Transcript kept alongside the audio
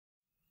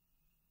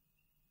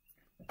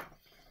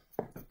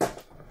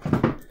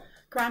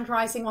Grand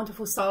Rising,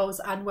 wonderful souls,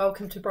 and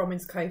welcome to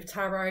Bronwyn's Cove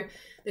Tarot.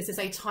 This is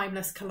a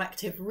timeless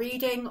collective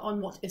reading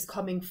on what is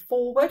coming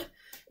forward.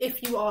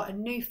 If you are a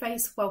new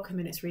face, welcome,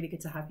 and it's really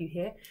good to have you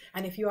here.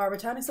 And if you are a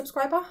returning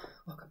subscriber,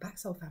 welcome back,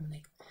 soul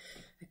family.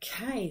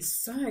 Okay,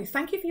 so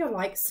thank you for your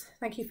likes,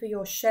 thank you for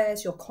your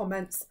shares, your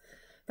comments,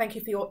 thank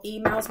you for your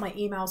emails. My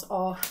emails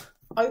are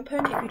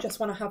open if you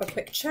just want to have a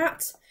quick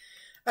chat.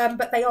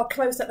 But they are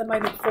closed at the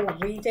moment for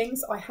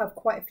readings. I have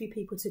quite a few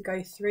people to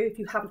go through. If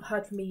you haven't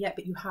heard from me yet,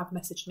 but you have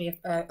messaged me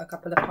a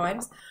couple of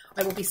times,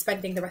 I will be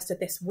spending the rest of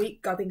this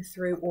week going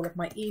through all of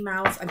my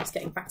emails and just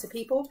getting back to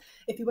people.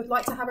 If you would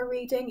like to have a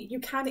reading, you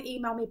can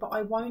email me, but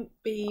I won't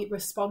be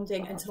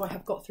responding until I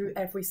have got through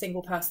every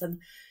single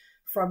person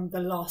from the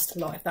last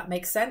lot, if that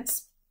makes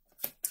sense.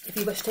 If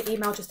you wish to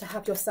email just to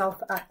have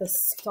yourself at the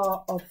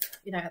start of,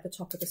 at the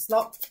top of the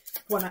slot,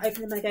 when I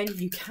open them again,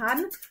 you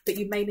can, but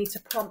you may need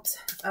to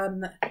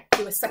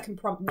do a second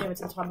prompt nearer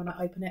to the time when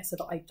I open it so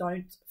that I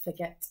don't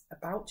forget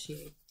about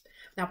you.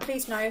 Now,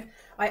 please know,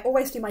 I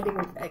always do my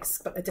legal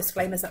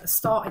disclaimers at the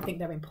start. I think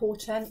they're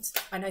important.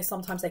 I know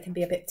sometimes they can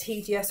be a bit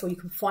tedious, or you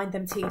can find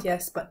them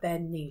tedious, but they're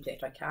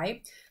needed,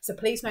 okay? So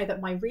please know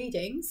that my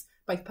readings,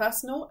 both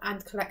personal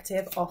and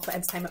collective, are for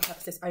entertainment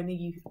purposes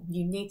only.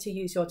 You need to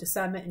use your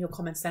discernment and your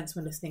common sense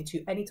when listening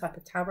to any type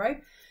of tarot.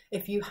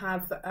 If you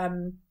have, I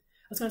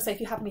was going to say if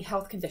you have any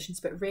health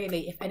conditions, but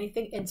really, if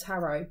anything in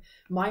tarot,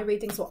 my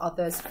readings or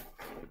others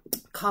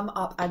come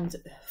up and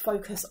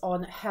focus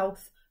on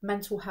health,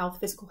 mental health,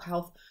 physical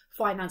health,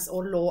 finance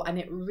or law, and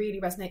it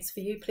really resonates for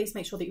you, please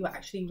make sure that you are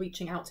actually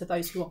reaching out to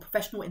those who are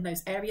professional in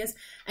those areas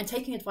and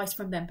taking advice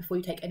from them before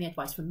you take any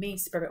advice from me,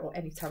 spirit, or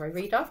any tarot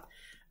reader.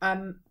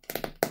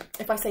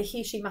 If I say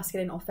he, she,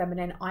 masculine or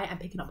feminine, I am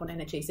picking up on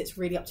energies. It's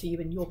really up to you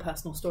in your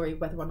personal story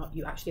whether or not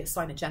you actually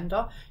assign a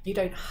gender. You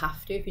don't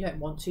have to. If you don't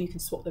want to, you can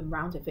swap them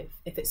around if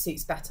it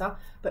suits better.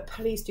 But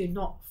please do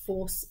not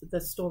force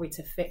the story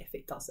to fit if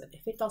it doesn't.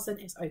 If it doesn't,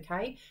 it's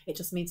okay. It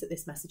just means that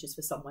this message is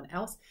for someone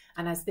else.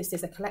 And as this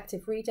is a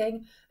collective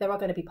reading, there are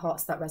going to be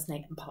parts that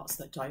resonate and parts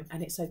that don't.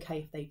 And it's okay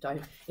if they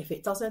don't. If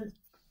it doesn't,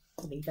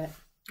 leave it.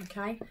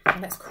 Okay,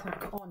 and let's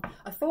crack on.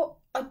 I thought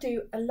I'd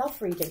do a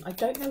love reading. I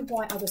don't know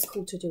why I was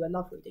called to do a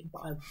love reading,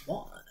 but I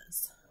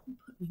was. I'll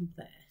put you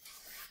there.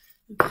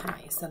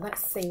 Okay, so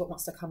let's see what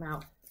wants to come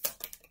out.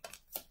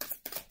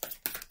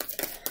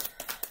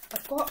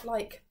 I've got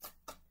like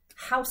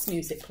house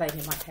music playing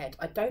in my head.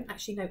 I don't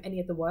actually know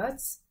any of the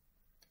words.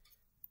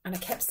 And I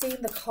kept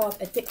seeing the card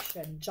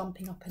addiction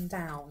jumping up and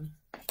down.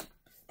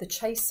 The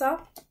chaser,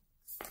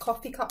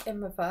 coffee cup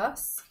in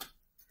reverse,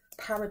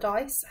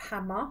 paradise,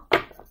 hammer.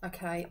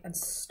 Okay, and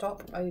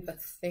stop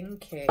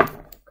overthinking.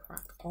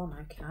 Crack on.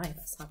 Okay,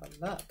 let's have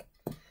a look.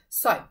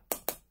 So,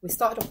 we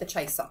started off the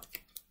chaser.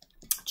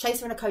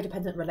 Chaser in a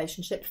codependent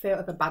relationship, fear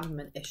of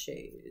abandonment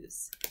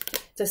issues.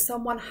 Does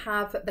someone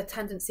have the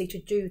tendency to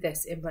do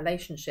this in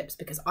relationships?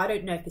 Because I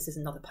don't know if this is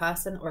another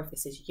person or if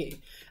this is you.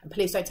 And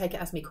please don't take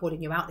it as me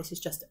calling you out. This is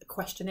just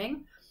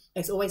questioning.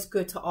 It's always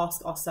good to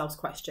ask ourselves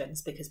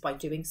questions, because by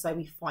doing so,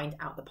 we find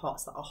out the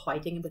parts that are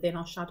hiding within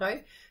our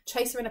shadow.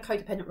 Chaser in a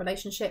codependent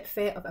relationship,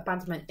 fear of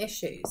abandonment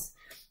issues.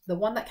 The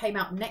one that came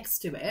out next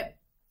to it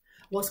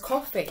was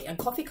coffee, and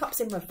coffee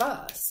cups in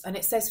reverse. And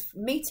it says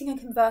meeting and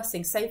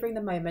conversing, savouring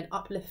the moment,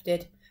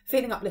 uplifted,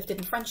 feeling uplifted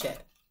in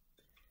friendship.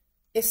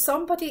 If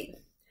somebody,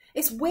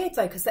 it's weird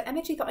though, because the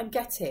energy that I'm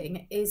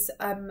getting is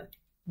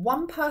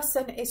one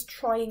person is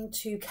trying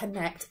to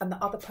connect and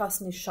the other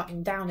person is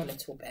shutting down a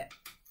little bit.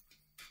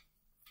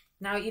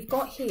 Now you've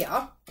got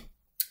here,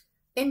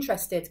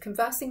 interested,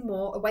 conversing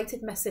more,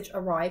 awaited message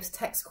arrives,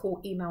 text,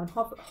 call, email, and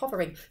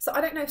hovering. So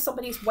I don't know if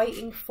somebody's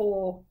waiting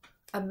for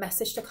a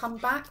message to come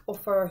back or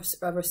for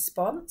a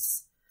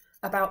response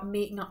about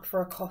meeting up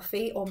for a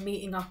coffee, or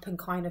meeting up and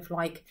kind of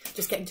like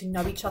just getting to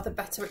know each other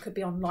better. It could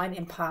be online,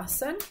 in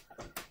person.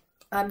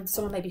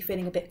 Someone may be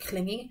feeling a bit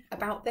clingy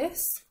about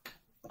this.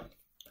 I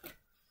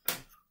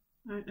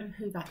don't know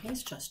who that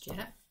is just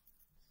yet.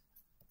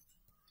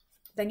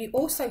 Then you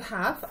also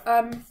have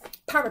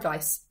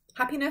paradise,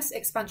 happiness,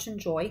 expansion,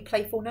 joy,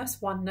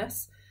 playfulness,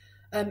 oneness,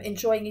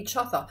 enjoying each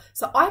other.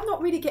 So I'm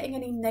not really getting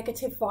any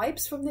negative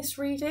vibes from this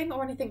reading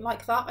or anything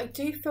like that. I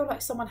do feel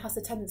like someone has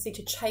a tendency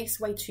to chase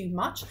way too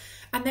much,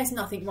 and there's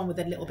nothing wrong with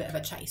a little bit of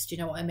a chase. Do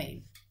you know what I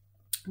mean?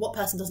 What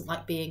person doesn't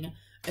like being,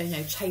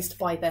 chased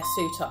by their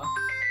suitor?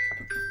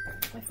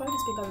 My phone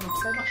has been going off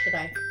so much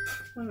today.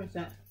 Where is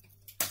it?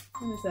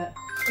 Where is it?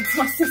 It's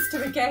my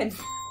sister again.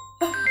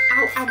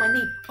 Ow, ow, my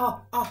knee.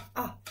 Oh.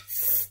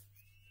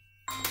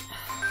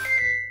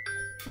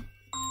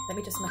 Let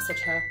me just message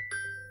her.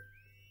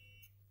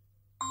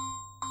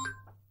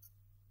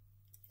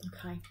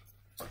 Okay.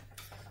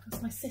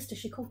 That's my sister.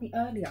 She called me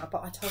earlier,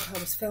 but I told her I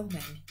was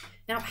filming.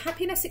 Now,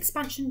 happiness,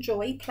 expansion,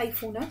 joy,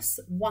 playfulness,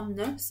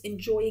 oneness,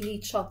 enjoying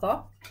each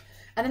other.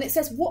 And then it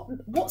says,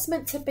 what's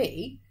meant to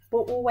be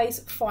will always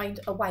find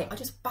a way. I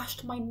just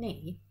bashed my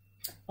knee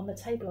on the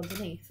table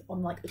underneath,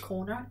 on like the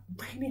corner.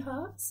 It really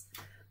hurts.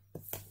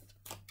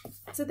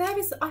 So there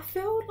is, I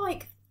feel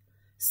like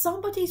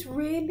somebody's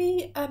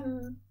really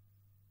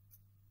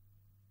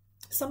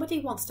somebody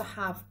wants to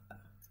have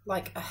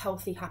like a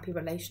healthy, happy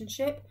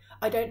relationship.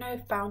 I don't know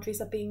if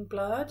boundaries are being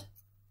blurred,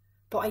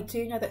 but I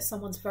do know that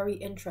someone's very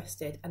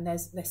interested, and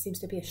there seems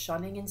to be a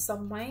shunning in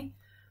some way.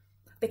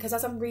 Because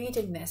as I'm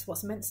reading this,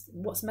 what's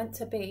meant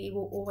to be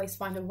will always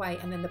find a way,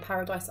 and then the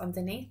paradise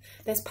underneath,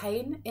 there's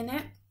pain in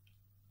it.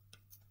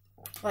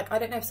 Like, I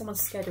don't know if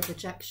someone's scared of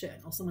rejection,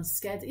 or someone's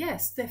scared,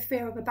 yes, the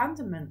fear of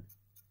abandonment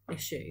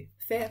issue.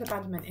 Fear of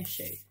abandonment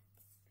issue.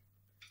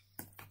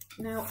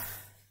 Now,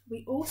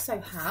 we also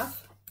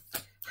have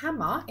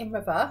Hammer in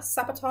reverse,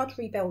 sabotage,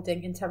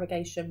 rebuilding,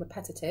 interrogation,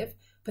 repetitive,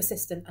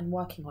 persistent, and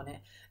working on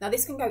it. Now,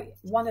 this can go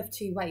one of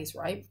two ways,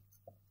 right?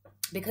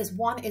 Because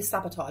one is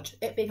sabotage.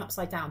 It being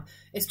upside down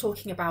is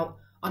talking about,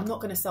 I'm not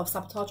going to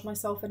self-sabotage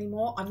myself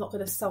anymore. I'm not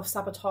going to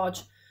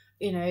self-sabotage,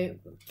 you know,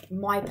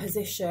 my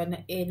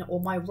position in,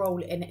 or my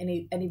role in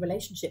any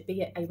relationship,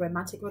 be it a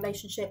romantic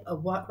relationship, a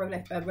work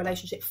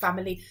relationship,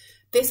 family.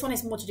 This one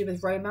is more to do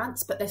with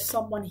romance, but there's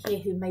someone here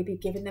who may be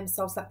giving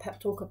themselves that pep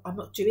talk of, I'm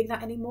not doing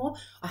that anymore.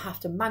 I have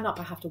to man up.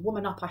 I have to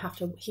woman up. I have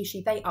to he,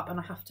 she, they up. And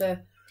I have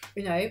to,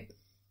 you know,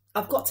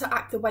 I've got to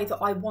act the way that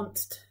I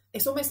want.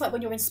 It's almost like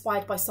when you're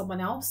inspired by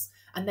someone else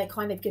and they're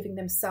kind of giving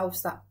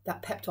themselves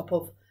that pep talk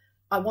of,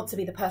 I want to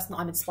be the person that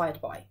I'm inspired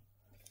by.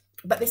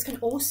 But this can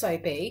also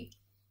be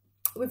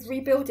with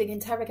rebuilding,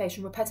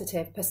 interrogation,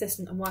 repetitive,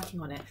 persistent, and working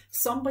on it.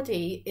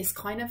 Somebody is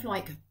kind of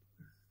like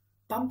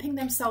bumping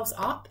themselves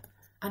up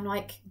and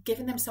like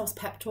giving themselves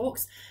pep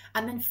talks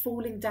and then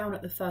falling down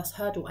at the first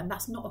hurdle. And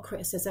that's not a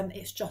criticism.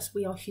 It's just,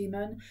 we are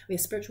human. We are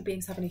spiritual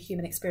beings having a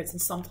human experience,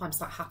 and sometimes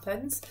that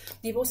happens.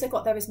 You've also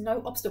got, there is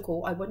no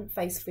obstacle I wouldn't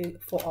face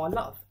for our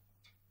love.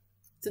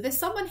 So there's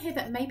someone here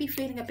that may be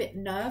feeling a bit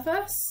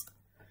nervous,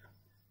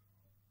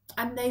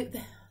 and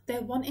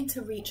they're wanting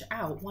to reach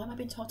out. Why am I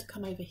being told to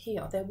come over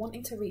here? They're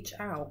wanting to reach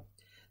out.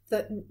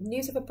 The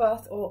news of a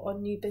birth or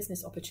new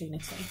business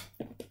opportunity.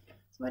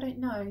 So I don't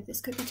know.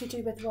 This could be to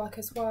do with work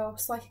as well.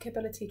 Psychic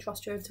ability,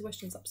 trust your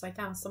intuition's upside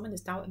down. Someone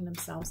is doubting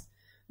themselves.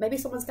 Maybe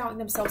someone's doubting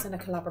themselves in a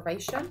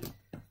collaboration,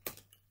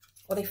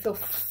 or they feel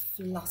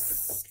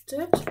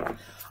flustered.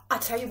 I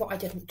tell you what I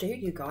didn't do,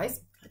 you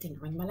guys. I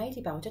didn't ring my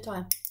lady bell, did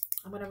I?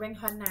 I'm going to ring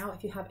her now.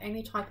 If you have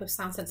any type of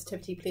sound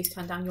sensitivity, please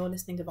turn down your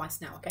listening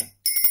device now, okay?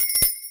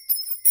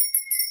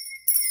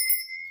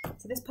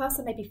 So this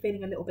person may be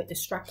feeling a little bit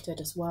distracted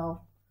as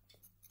well.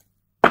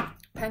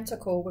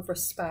 Pentacle with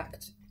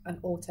respect and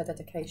altar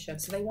dedication.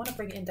 So they want to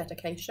bring in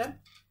dedication.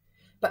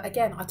 But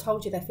again, I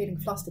told you they're feeling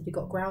flustered. You've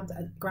got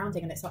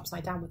grounding and it's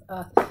upside down with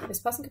earth. This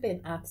person could be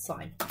an earth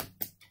sign.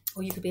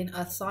 Or you could be an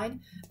earth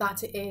sign.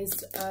 That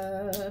is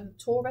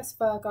Taurus,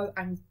 Virgo,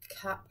 and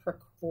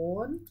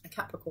Capricorn. A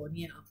Capricorn,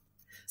 yeah.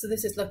 So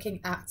this is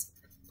looking at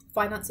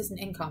finances and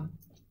income.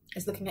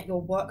 It's looking at your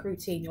work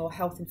routine, your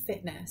health and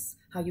fitness,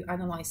 how you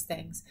analyze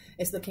things.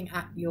 It's looking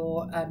at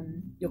your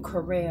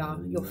career,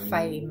 your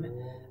fame,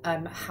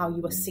 how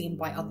you are seen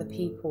by other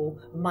people,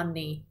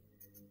 money.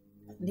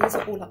 These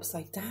are all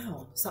upside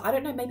down. So I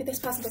don't know, maybe this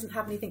person doesn't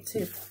have anything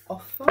to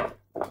offer,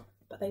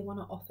 but they want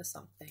to offer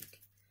something.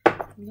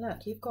 And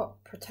look, you've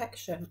got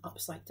protection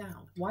upside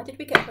down. Why did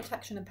we get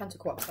protection and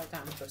pentacle upside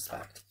down with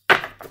respect?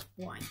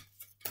 Why?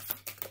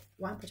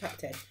 Why I'm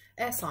protected?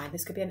 Air sign.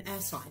 This could be an air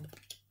sign.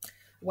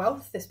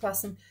 Wealth. This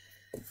person,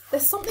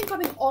 there's something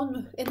going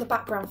on in the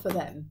background for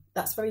them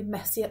that's very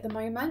messy at the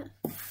moment.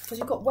 Because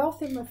you've got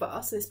wealth in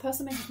reverse. So this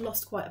person may have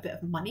lost quite a bit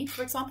of money.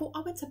 For example,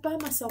 I went to burn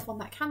myself on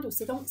that candle.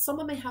 So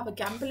someone may have a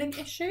gambling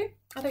issue.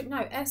 I don't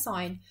know. Air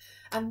sign.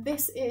 And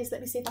this is,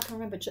 let me see if I can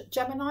remember,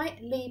 Gemini,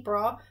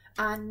 Libra,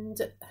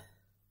 and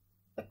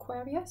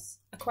Aquarius.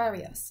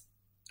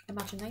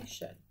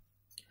 Imagination.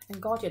 And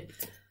Guardian.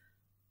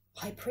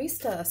 High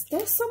Priestess.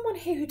 There's someone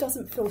here who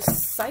doesn't feel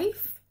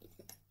safe.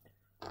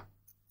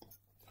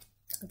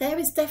 There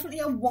is definitely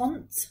a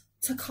want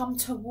to come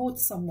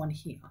towards someone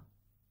here.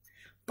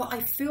 But I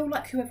feel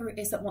like whoever it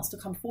is that wants to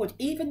come forward,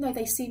 even though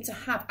they seem to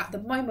have, at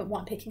the moment, what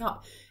I'm picking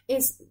up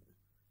is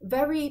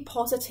very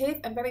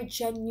positive and very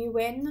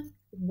genuine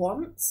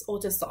wants or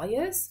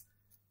desires,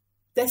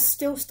 there's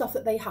still stuff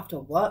that they have to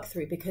work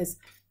through, because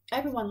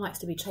everyone likes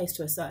to be chased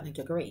to a certain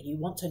degree. You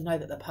want to know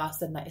that the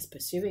person that is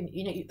pursuing,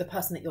 you know, the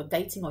person that you're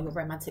dating or you're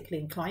romantically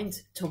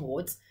inclined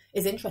towards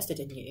is interested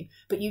in you,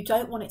 but you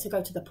don't want it to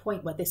go to the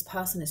point where this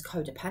person is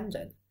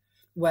codependent,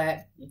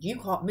 where you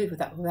can't move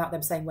without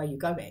them saying, where you're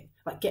going,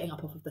 like getting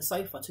up off of the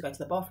sofa to go to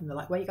the bathroom. They're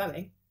like, where are you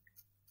going?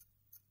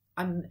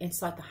 I'm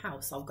inside the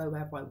house. I'll go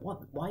wherever I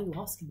want. Why are you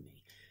asking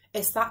me?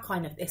 It's that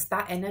kind of, it's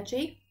that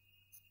energy.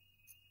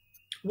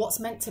 What's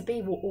meant to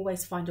be will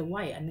always find a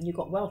way. And then you've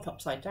got wealth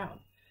upside down.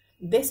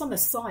 This on the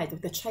side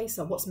with the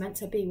chaser, what's meant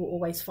to be will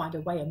always find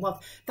a way. And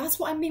wealth. That's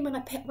what I mean when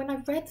I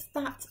read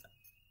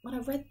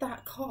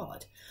that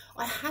card.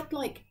 I had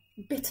like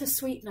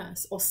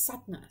bittersweetness or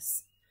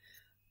sadness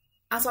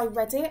as I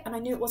read it, and I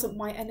knew it wasn't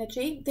my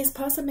energy. This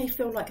person may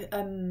feel like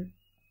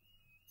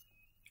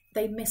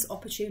they miss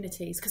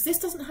opportunities, because this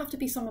doesn't have to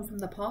be someone from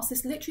the past.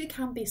 This literally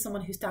can be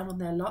someone who's down on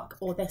their luck,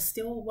 or they're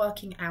still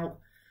working out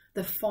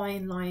the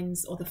fine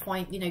lines or the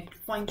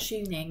fine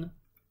tuning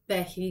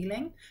They're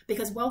healing,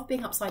 because wealth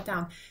being upside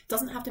down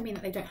doesn't have to mean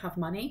that they don't have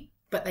money,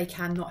 but they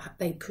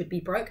they could be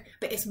broke.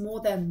 But it's more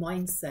their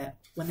mindset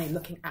when they're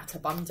looking at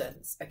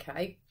abundance.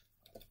 Okay.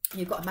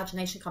 You've got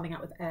imagination coming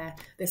out with air.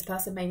 This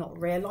person may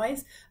not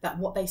realize that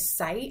what they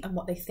say and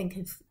what they think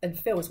and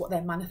feel is what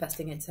they're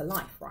manifesting into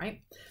life,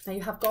 right? Now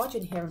you have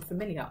guardian here and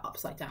familiar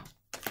upside down.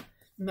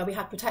 Now we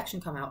have protection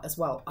come out as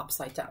well,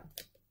 upside down.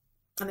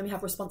 And then we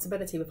have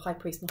responsibility with high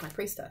priest and high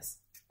priestess.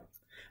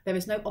 There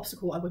is no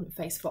obstacle I wouldn't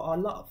face for our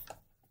love.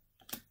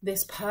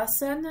 This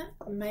person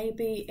may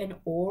be in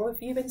awe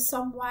of you in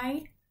some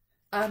way.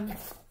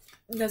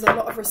 There's a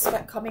lot of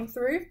respect coming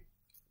through.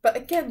 But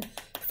again,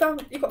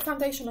 you've got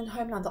foundation and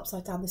homeland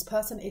upside down. This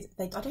person is,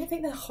 I don't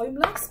think they're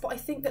homeless, but I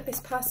think that this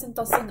person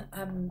doesn't,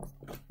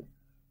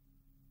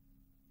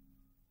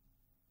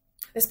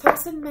 this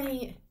person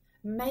may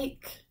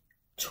make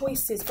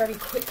choices very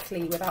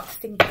quickly without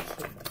thinking.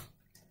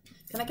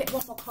 Can I get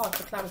one more card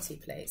for clarity,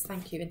 please?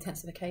 Thank you.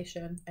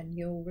 Intensification and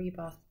your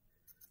rebirth.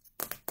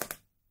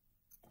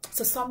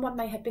 So someone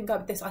may have been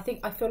going this. I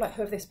feel like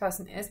whoever this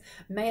person is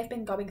may have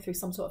been going through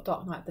some sort of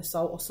dark night of the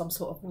soul or some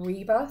sort of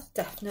rebirth,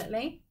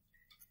 definitely.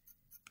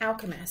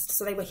 Alchemist.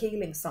 So they were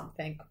healing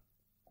something.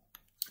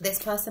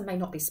 This person may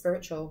not be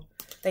spiritual.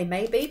 They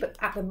may be, but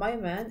at the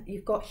moment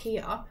you've got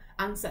here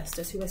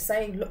ancestors who are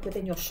saying, look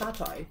within your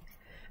shadow.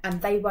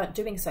 And they weren't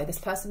doing so. This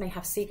person may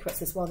have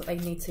secrets as well that they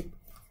need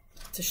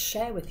to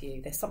share with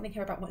you. There's something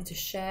here about wanting to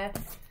share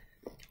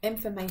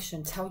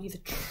information, tell you the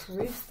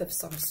truth of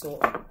some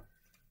sort.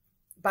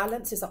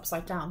 Balance is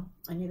upside down.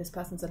 I knew this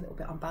person's a little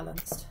bit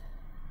unbalanced.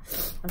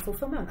 And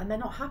fulfillment, and they're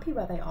not happy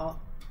where they are.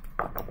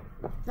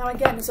 Now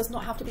again, this does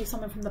not have to be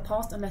someone from the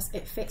past unless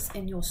it fits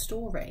in your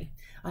story.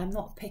 I am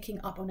not picking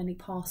up on any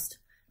past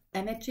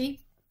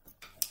energy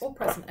or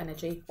present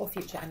energy or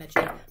future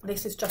energy.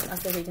 This is just as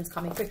the reading's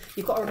coming through.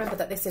 You've got to remember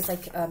that this is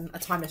like a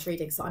timeless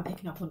reading, so I'm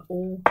picking up on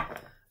all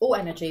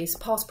energies,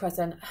 past,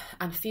 present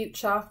and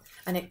future,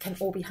 and it can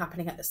all be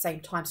happening at the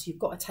same time, so you've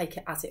got to take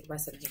it as it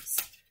resonates.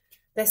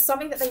 There's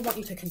something that they want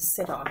you to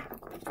consider.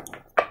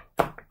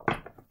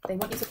 They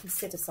want you to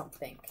consider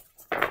something.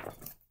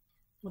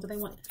 What do they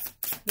want?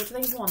 What do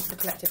they want the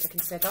collective to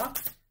consider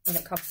when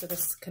it comes to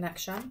this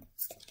connection?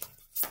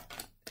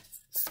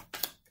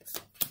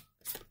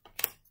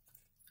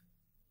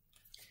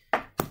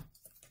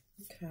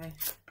 Okay.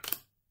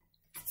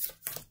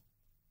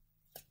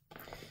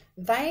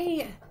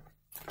 The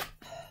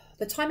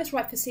time is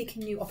right for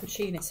seeking new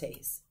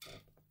opportunities.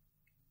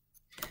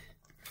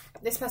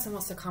 This person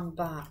wants to come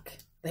back.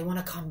 They want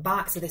to come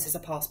back. So this is a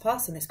past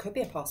person. This could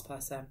be a past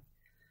person.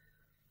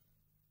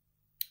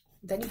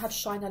 Then you have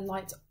shine a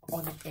light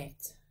on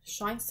it.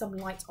 Shine some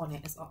light on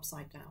it is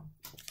upside down.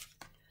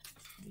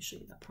 Let me show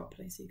you that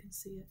properly so you can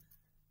see it.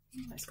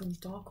 Oh, it's gone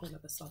dark all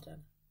of a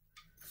sudden.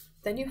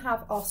 Then you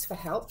have ask for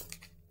help.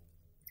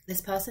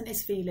 This person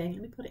is feeling,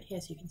 let me put it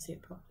here so you can see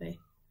it properly.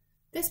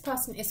 This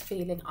person is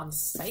feeling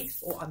unsafe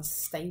or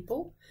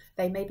unstable.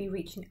 They may be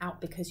reaching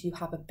out because you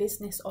have a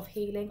business of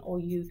healing or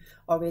you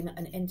are in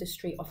an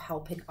industry of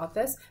helping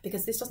others,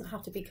 because this doesn't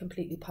have to be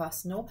completely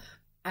personal.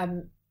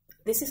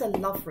 This is a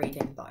love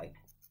reading though.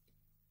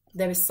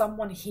 There is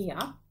someone here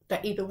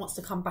that either wants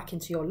to come back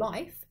into your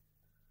life.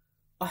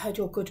 I heard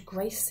your good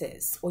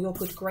graces or your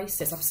good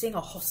graces. I'm seeing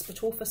a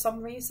hospital for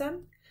some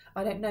reason.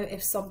 I don't know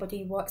if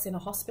somebody works in a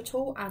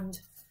hospital,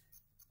 and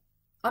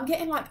I'm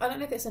getting like, I don't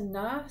know if it's a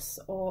nurse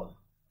or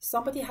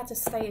somebody had to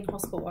stay in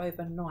hospital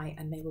overnight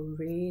and they were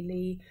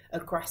really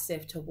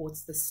aggressive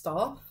towards the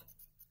staff.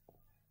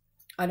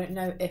 I don't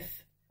know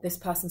if this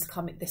person's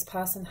coming, this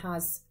person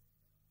has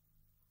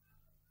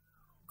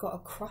got a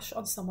crush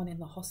on someone in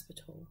the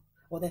hospital,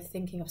 or they're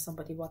thinking of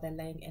somebody while they're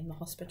laying in the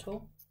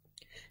hospital.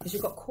 Because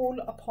you've got call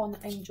upon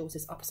angels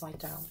is upside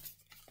down.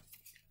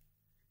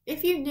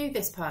 If you knew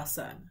this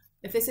person,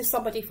 if this is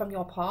somebody from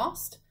your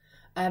past,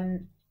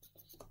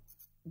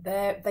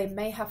 they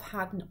may have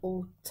had an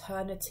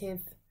alternative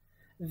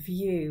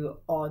view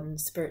on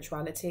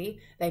spirituality.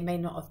 They may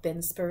not have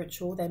been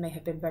spiritual. They may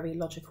have been very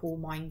logical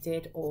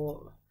minded,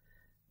 or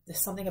there's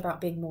something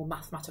about being more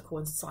mathematical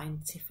and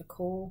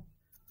scientifical.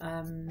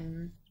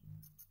 And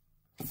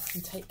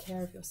take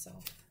care of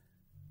yourself.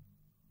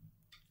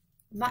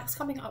 Max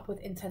coming up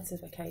with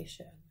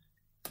intensification.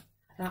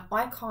 Now,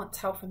 I can't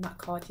tell from that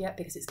card yet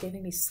because it's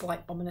giving me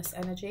slight ominous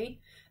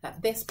energy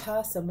that this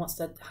person wants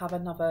to have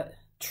another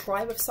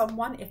try with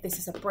someone if this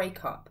is a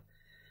breakup.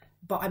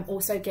 But I'm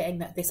also getting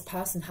that this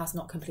person has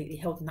not completely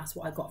healed, and that's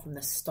what I got from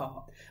the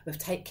start. With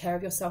take care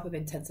of yourself with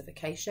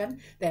intensification,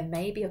 there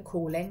may be a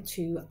calling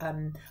to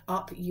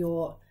up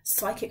your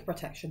psychic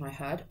protection, I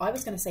heard. I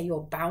was going to say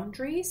your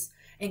boundaries,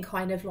 in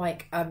kind of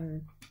like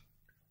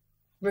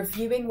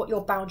reviewing what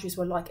your boundaries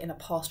were like in a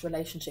past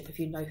relationship if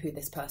you know who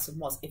this person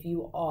was. If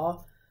you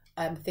are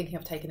thinking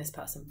of taking this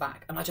person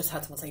back. And I just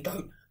heard someone say,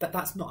 don't, but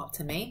that's not up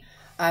to me.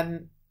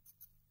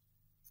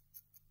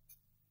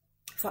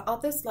 For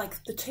others,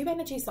 like the two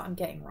energies that I'm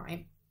getting,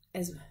 right,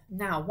 is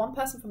now one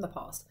person from the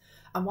past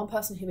and one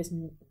person who is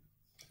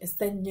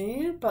they're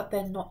new, but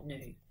they're not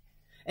new.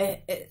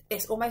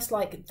 It's almost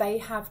like they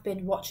have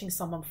been watching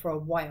someone for a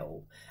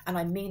while. And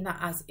I mean that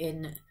as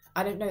in,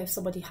 I don't know if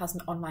somebody has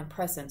an online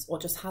presence or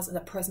just has a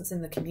presence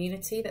in the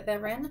community that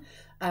they're in.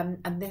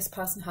 And this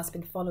person has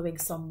been following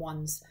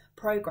someone's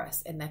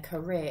progress in their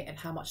career and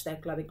how much they're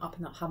glowing up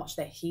and how much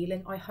they're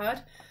healing, I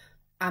heard.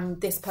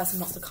 And this person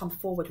wants to come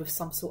forward with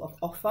some sort of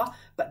offer.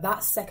 But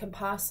that second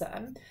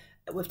person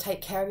with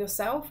Take Care of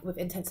Yourself, with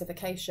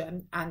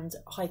Intensification, and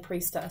High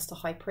Priestess to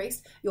High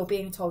Priest, you're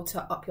being told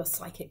to up your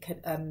psychic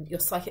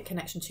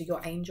connection to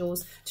your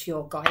angels, to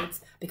your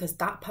guides, because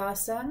that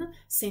person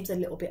seems a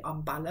little bit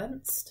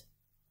unbalanced.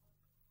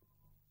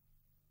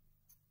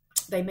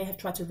 They may have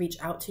tried to reach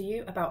out to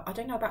you about, I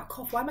don't know, about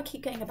coffee. Why am I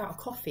keep getting about a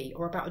coffee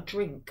or about a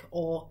drink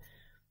or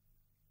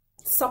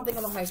something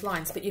along those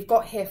lines? But you've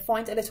got here,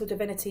 find a little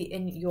divinity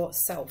in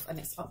yourself, and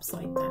it's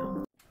upside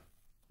down.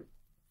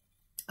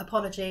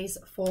 Apologies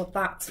for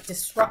that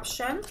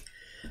disruption.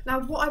 Now,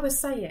 what I was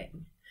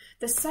saying,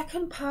 the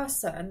second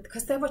person,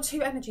 because there were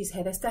two energies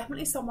here, there's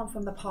definitely someone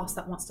from the past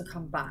that wants to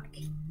come back.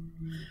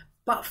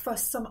 But for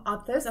some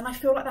others, and I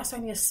feel like that's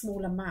only a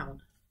small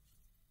amount,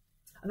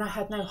 and I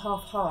had no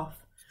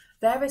half-half.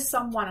 There is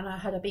someone, and I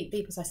had a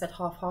beep as I said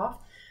half-half.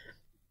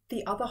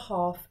 The other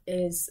half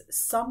is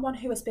someone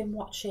who has been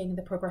watching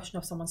the progression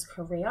of someone's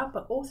career,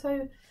 but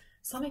also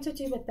something to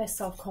do with their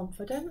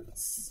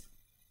self-confidence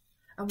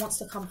and wants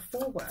to come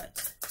forward.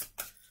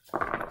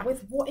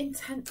 With what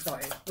intent though?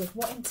 With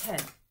what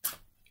intent?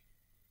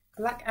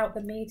 Black out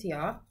the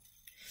media,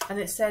 and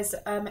it says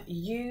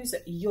use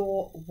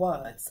your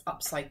words,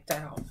 upside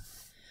down.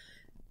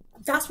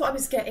 That's what I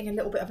was getting, a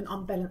little bit of an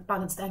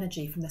unbalanced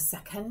energy from the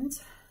second.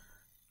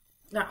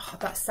 Now,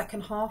 that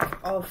second half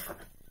of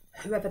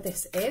whoever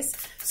this is,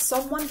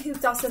 someone who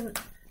doesn't,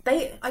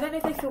 I don't know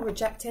if they feel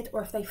rejected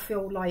or if they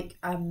feel like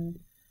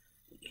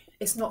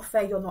it's not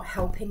fair you're not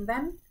helping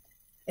them.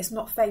 It's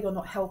not fair you're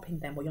not helping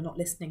them or you're not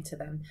listening to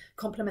them.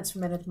 Compliments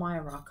from an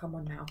admirer, come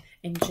on now,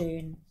 in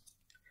June.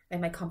 They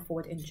may come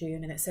forward in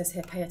June, and it says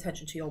here, pay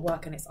attention to your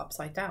work, and it's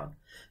upside down.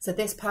 So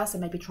this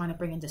person may be trying to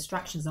bring in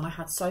distractions, and I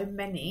had so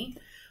many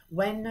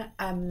when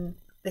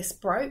this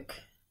broke.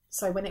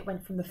 So when it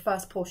went from the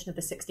first portion of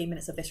the 16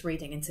 minutes of this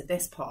reading into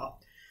this part,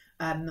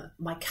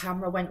 my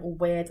camera went all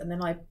weird, and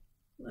then I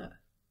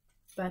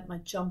burnt my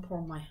jumper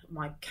on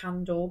my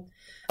candle.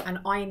 And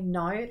I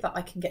know that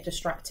I can get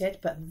distracted,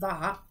 but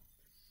that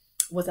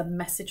was a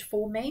message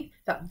for me,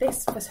 that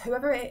this, for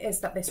whoever it is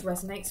that this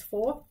resonates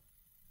for,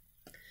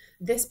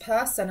 this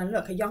person, and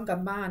look, a younger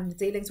man,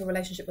 dealings or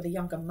relationship with a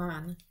younger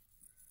man,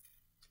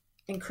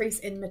 increase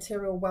in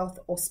material wealth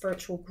or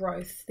spiritual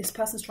growth. This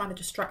person's trying to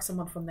distract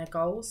someone from their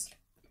goals.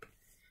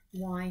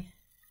 Why?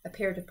 A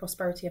period of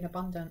prosperity and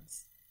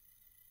abundance.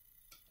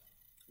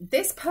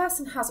 This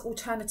person has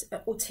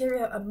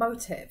ulterior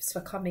motives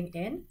for coming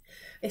in.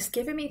 It's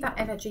giving me that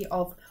energy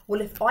of, well,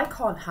 if I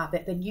can't have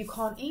it, then you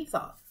can't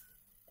either.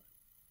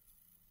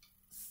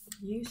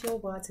 Use your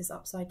words is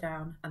upside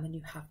down, and then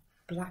you have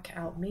black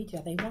out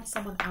media. They want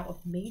someone out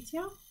of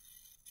media?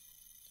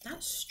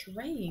 That's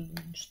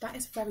strange. That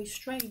is very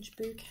strange.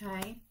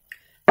 Bouquet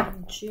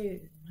in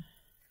June.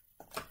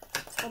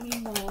 Tell me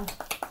more.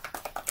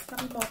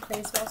 Tell me more,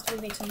 please. What else do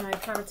we need to know?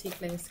 Clarity,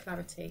 please.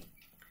 Clarity.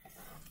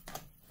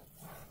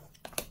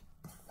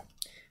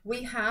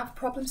 We have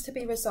problems to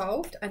be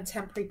resolved and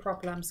temporary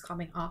problems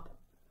coming up.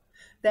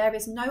 There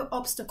is no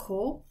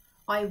obstacle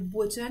I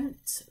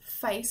wouldn't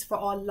face for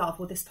our love.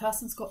 Well, this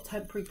person's got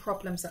temporary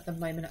problems at the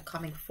moment at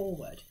coming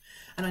forward.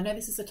 And I know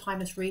this is a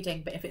timeless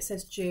reading, but if it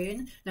says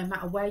June, no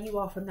matter where you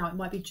are from now, it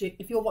might be June.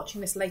 If you're watching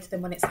this later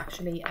than when it's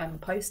actually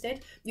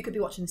posted, you could be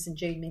watching this in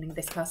June, meaning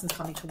this person's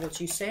coming towards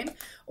you soon.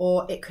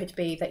 Or it could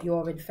be that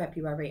you're in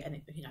February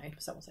and, you know,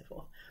 so on and so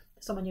forth.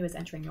 Someone new is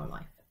entering your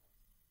life.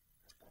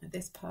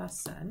 This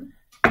person,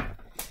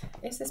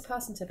 is this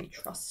person to be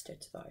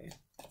trusted though?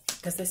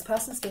 Because this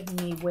person's giving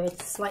me weird,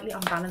 slightly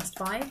unbalanced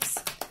vibes.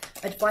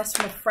 Advice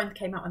from a friend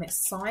came out on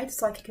its side.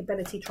 Psychic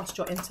ability, trust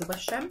your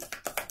intuition.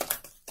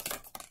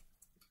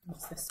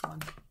 What's this one?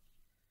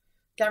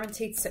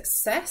 Guaranteed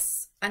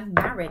success and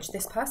marriage.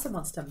 This person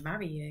wants to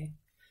marry you.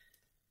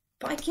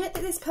 But I get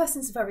that this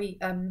person's very,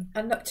 and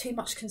look, too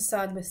much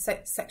concerned with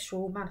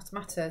sexual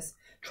matters,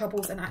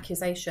 troubles and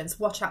accusations.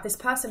 Watch out, this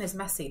person is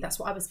messy. That's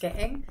what I was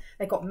getting.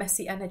 They got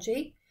messy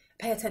energy.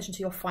 Pay attention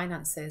to your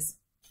finances.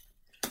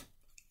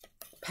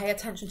 Pay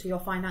attention to your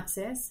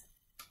finances,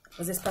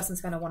 because this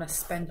person's going to want to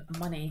spend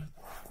money.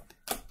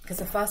 Because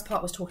the first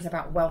part was talking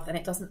about wealth, and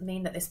it doesn't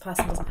mean that this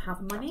person doesn't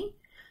have money,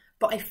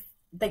 but if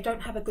they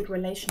don't have a good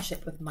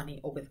relationship with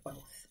money or with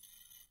wealth.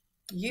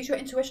 Use your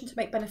intuition to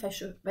make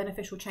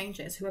beneficial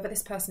changes. Whoever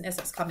this person is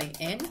that's coming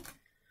in.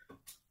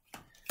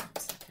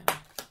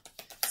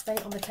 Stay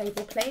on the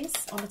table, please.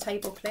 On the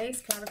table,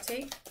 please.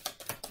 Clarity.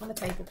 On the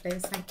table,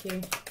 please. Thank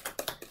you.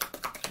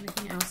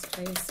 Anything else,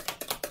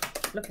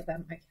 please? Look at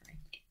them. Okay.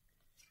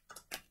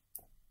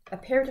 A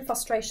period of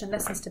frustration,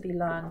 lessons to be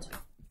learned.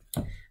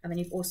 And then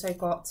you've also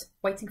got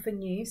waiting for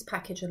news,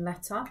 package and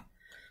letter.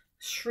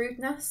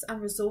 Shrewdness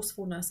and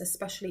resourcefulness,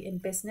 especially in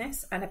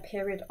business. And a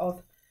period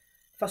of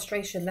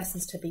frustration,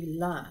 lessons to be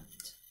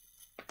learned.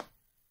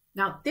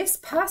 Now, this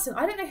person,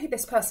 I don't know who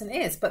this person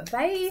is, but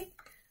they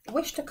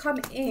wish to come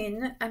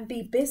in and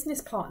be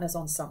business partners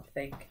on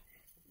something.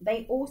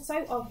 They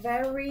also are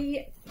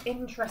very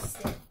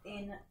interested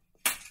in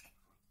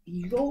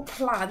your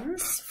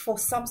plans for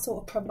some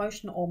sort of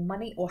promotion or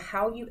money, or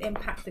how you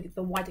impact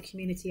the wider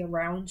community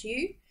around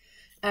you.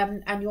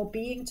 And you're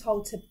being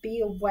told to be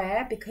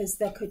aware, because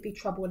there could be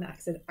trouble and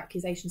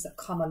accusations that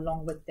come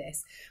along with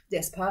this.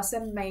 This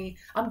person may,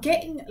 I'm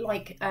getting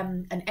like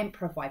an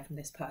emperor vibe from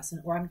this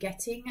person, or I'm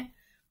getting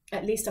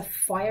at least a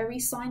fiery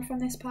sign from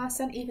this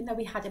person, even though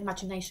we had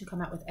imagination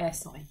come out with air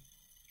sign.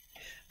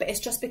 But it's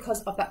just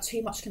because of that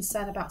too much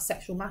concern about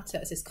sexual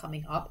matters is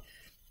coming up.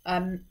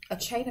 A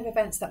chain of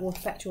events that will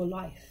affect your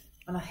life.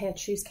 And I hear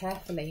choose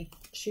carefully.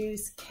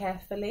 Choose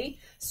carefully.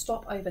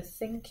 Stop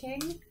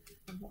overthinking.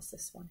 And what's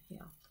this one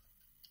here?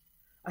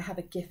 I have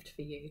a gift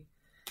for you.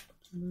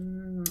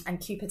 And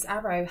Cupid's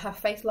arrow. Have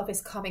faith, love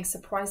is coming.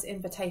 Surprise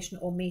invitation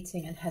or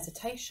meeting and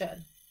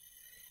hesitation.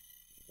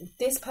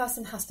 This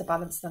person has to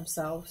balance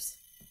themselves,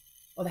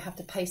 or they have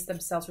to pace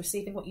themselves.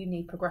 Receiving what you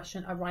need,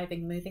 progression,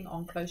 arriving, moving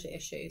on, closure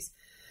issues.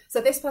 So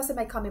this person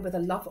may come in with a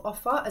love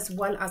offer as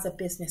well as a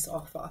business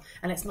offer.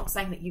 And it's not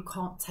saying that you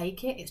can't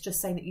take it. It's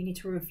just saying that you need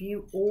to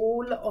review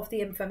all of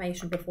the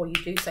information before you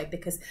do so,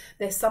 because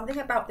there's something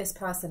about this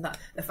person that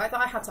the fact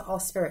that I had to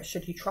ask Spirit,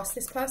 should you trust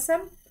this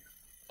person?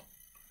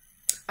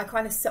 I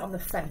kind of sit on the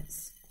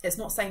fence. It's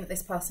not saying that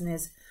this person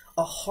is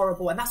a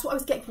horrible, and that's what I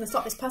was getting from the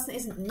start. This person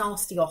isn't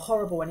nasty or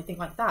horrible or anything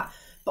like that.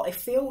 But I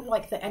feel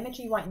like the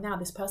energy right now,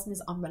 this person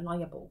is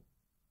unreliable.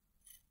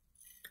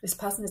 This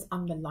person is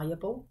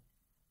unreliable.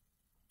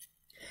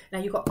 Now,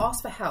 you got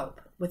asked for help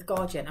with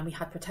Guardian, and we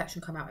had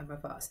protection come out in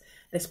reverse.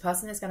 This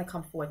person is going to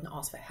come forward and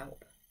ask for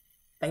help.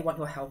 They want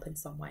your help in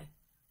some way,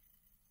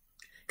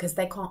 because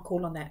they can't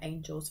call on their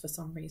angels for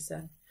some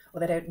reason, or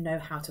they don't know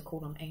how to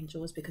call on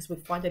angels, because we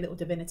find a little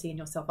divinity in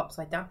yourself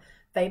upside down.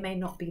 They may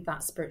not be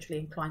that spiritually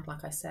inclined,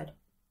 like I said.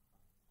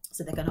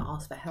 So they're going to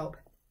ask for help.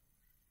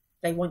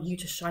 They want you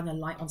to shine a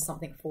light on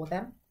something for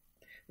them,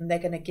 and they're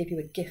going to give you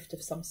a gift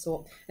of some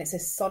sort. And it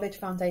says solid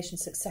foundation,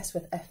 success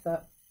with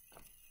effort.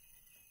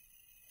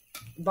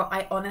 But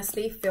I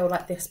honestly feel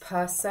like this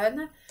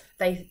person,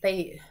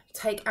 they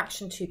take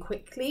action too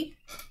quickly.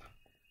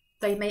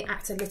 They may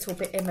act a little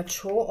bit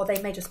immature, or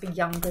they may just be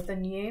younger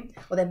than you,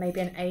 or there may be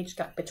an age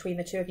gap between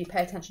the two of you.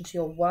 Pay attention to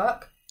your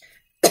work.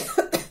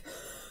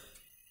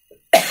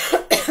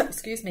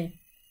 Excuse me.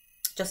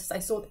 Just as I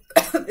saw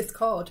this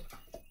card.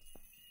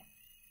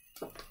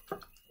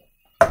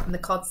 And the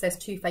card says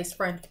two-faced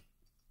friend.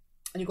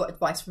 And you got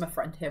advice from a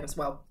friend here as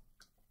well.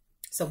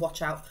 So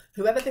watch out.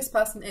 Whoever this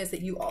person is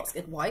that you ask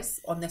advice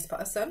on this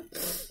person,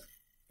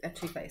 they're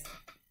two-faced.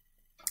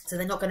 So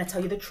they're not going to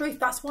tell you the truth.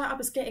 That's why I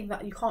was getting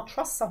that you can't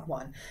trust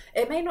someone.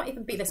 It may not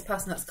even be this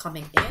person that's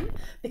coming in,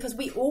 because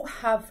we all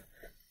have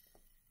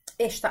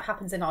ish that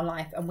happens in our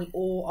life, and we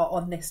all are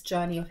on this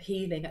journey of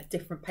healing at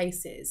different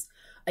paces.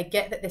 I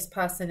get that this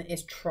person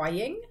is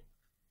trying.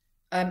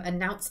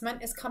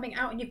 Announcement is coming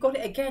out, and you've got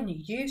it again.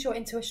 Use your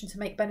intuition to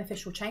make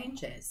beneficial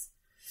changes.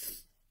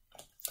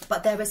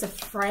 But there is a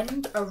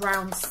friend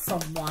around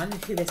someone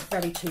who is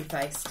very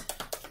two-faced.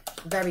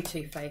 Very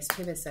two-faced.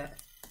 Who is it?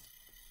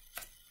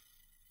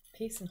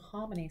 Peace and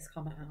harmony is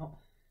coming out.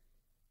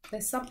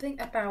 There's something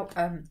about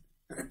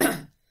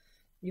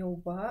your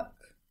work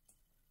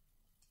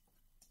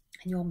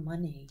and your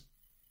money,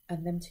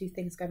 and them two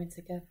things going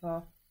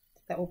together,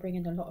 that will bring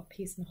in a lot of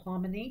peace and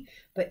harmony.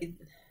 But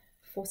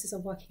forces are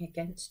working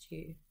against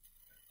you.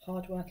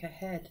 Hard work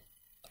ahead.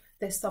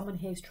 There's someone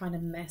here who's trying to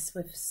mess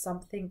with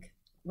something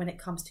when it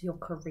comes to your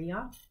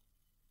career,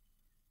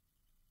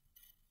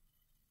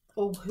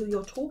 or who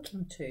you're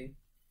talking to,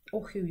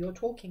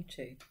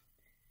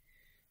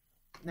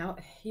 Now,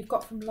 you've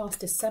got from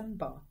last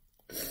December.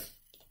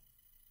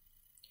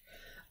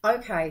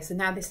 Okay, so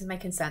now this is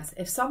making sense.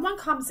 If someone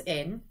comes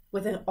in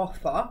with an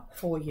offer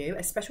for you,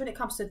 especially when it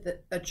comes to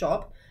a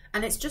job,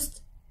 and it's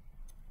just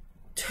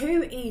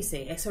too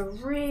easy, it's a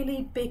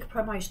really big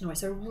promotion, or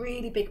it's a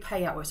really big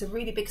payout, or it's a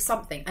really big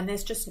something, and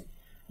there's just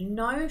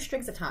no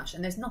strings attached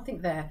and there's nothing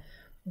there,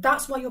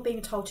 that's why you're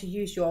being told to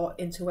use your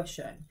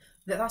intuition.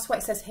 That's why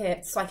it says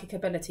here, psychic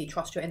ability,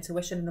 trust your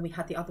intuition. And then we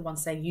had the other one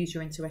saying use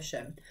your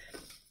intuition.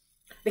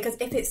 Because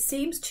if it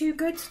seems too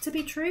good to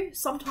be true,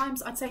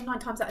 sometimes I'd say 9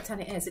 times out of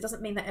 10 it is. It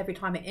doesn't mean that every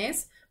time it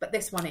is, but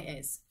this one it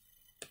is.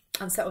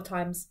 Unsettled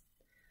times,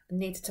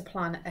 need to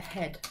plan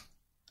ahead.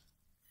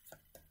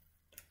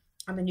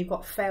 And then you've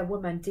got fair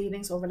woman,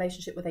 dealings or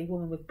relationship with a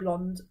woman with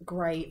blonde,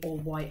 grey or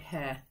white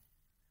hair.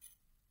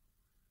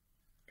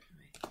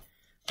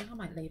 I think I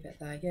might leave it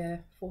there. Yeah,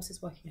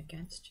 forces working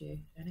against you.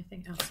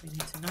 Anything else we need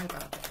to know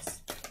about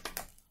this?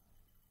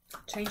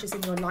 Changes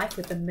in your life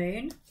with the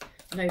moon.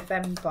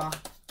 November.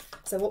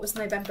 So what was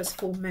November's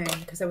full moon?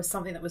 Because there was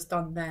something that was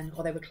done then,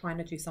 or they were trying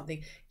to do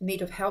something.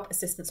 Need of help,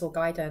 assistance or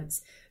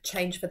guidance.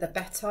 Change for the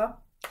better.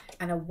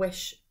 And a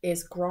wish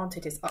is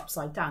granted is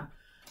upside down.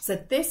 So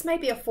this may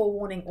be a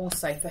forewarning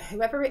also for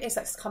whoever it is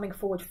that's coming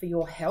forward for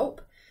your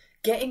help.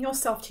 Getting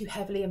yourself too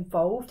heavily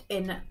involved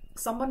in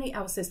somebody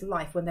else's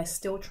life when they're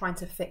still trying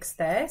to fix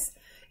theirs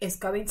is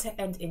going to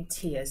end in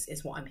tears,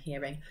 is what I'm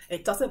hearing.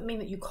 It doesn't mean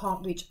that you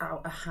can't reach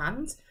out a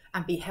hand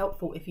and be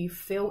helpful if you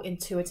feel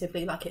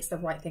intuitively like it's the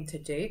right thing to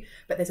do.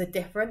 But there's a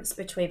difference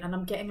between, and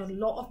I'm getting a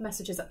lot of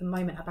messages at the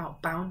moment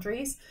about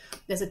boundaries.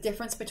 There's a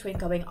difference between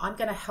going, I'm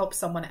going to help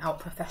someone out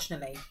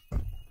professionally,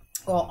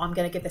 or I'm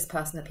going to give this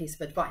person a piece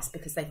of advice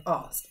because they've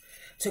asked,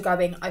 to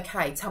going,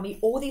 okay, tell me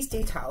all these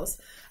details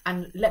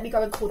and let me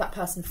go and call that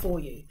person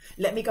for you.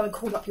 Let me go and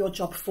call up your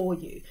job for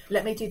you.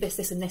 Let me do this,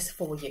 this and this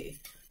for you.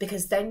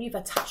 Because then you've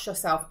attached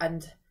yourself,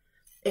 and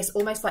it's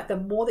almost like the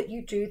more that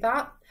you do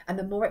that and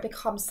the more it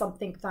becomes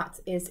something that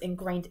is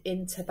ingrained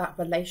into that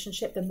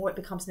relationship, the more it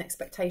becomes an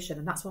expectation.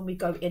 And that's when we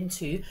go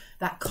into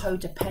that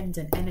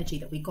codependent energy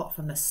that we got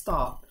from the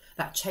start,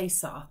 that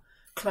chaser.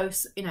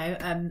 Close, you know,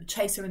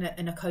 chaser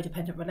in a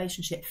codependent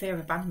relationship, fear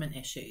of abandonment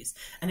issues,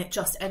 and it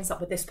just ends up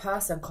with this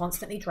person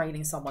constantly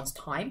draining someone's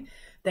time.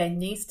 There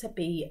needs to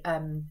be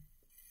a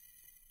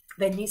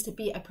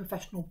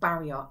professional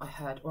barrier, I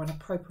heard, or an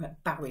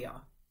appropriate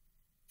barrier,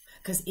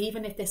 because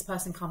even if this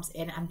person comes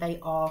in and they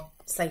are,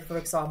 say for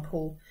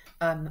example,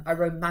 a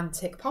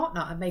romantic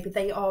partner, and maybe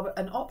they are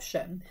an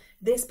option,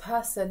 this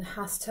person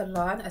has to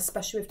learn,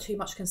 especially with too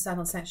much concern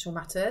on sexual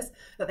matters,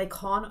 that they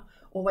can't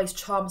always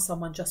charm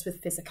someone just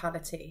with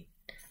physicality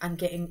and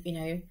getting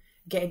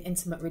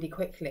intimate really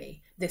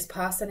quickly. This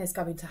person is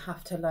going to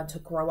have to learn to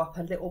grow up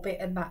a little bit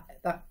in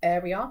that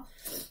area,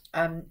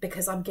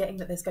 because I'm getting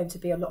that there's going to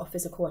be a lot of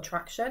physical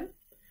attraction,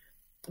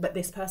 but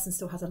this person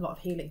still has a lot of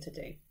healing to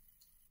do.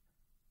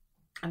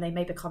 And they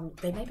may become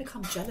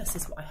jealous,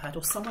 is what I heard,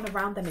 or someone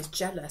around them is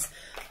jealous.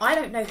 I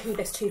don't know who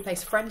this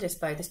two-faced friend is,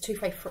 though. This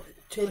two-faced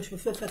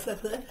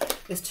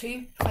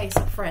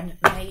friend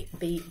may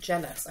be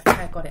jealous.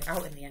 Okay, I got it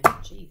out in the end.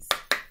 Jeez.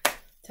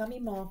 Tell me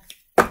more.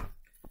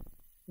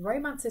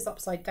 Romance is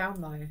upside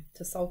down, though,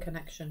 to soul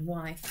connection.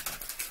 Why?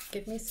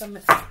 Give me some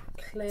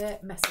clear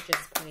messages,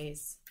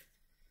 please.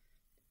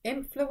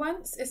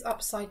 Influence is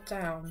upside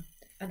down,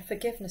 and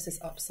forgiveness is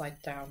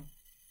upside down.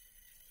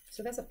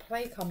 So there's a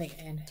play coming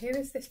in. Who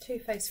is this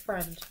two-faced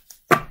friend?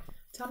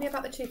 Tell me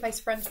about the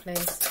two-faced friend,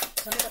 please.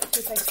 Tell me about the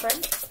two-faced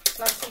friend.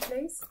 Clarity,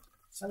 please.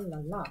 Oh la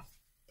la.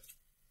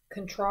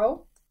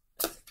 Control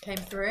came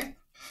through.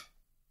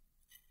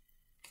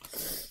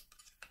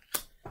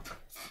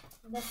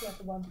 And there's the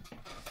other one.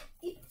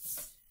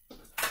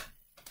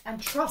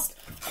 And trust.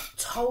 I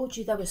told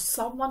you there was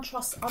someone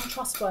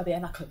untrustworthy,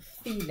 and I could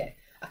feel it.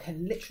 I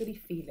can literally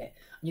feel it.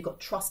 And you've got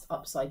trust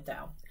upside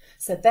down.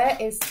 So there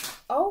is,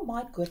 oh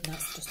my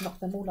goodness, just knock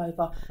them all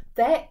over.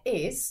 There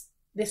is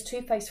this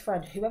two-faced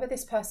friend, whoever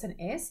this person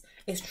is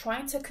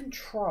trying to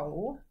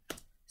control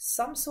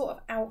some sort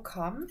of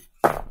outcome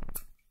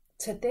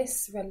to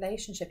this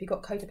relationship. You've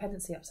got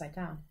codependency upside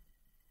down.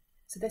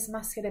 So this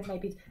masculine,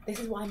 maybe, this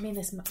is what I mean,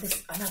 this, and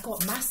I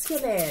got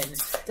masculine.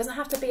 It doesn't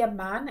have to be a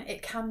man.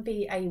 It can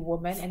be a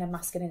woman in a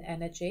masculine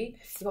energy.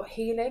 You've got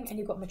healing and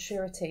you've got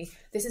maturity.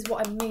 This is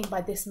what I mean by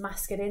this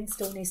masculine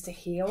still needs to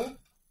heal.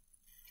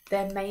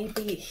 There may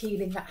be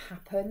healing that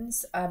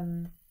happens.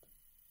 I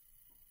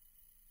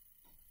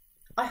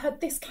heard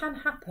this can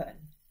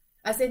happen.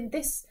 As in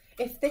this,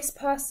 if this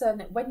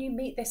person, when you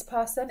meet this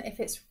person, if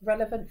it's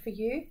relevant for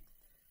you,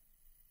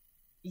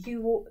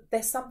 you will,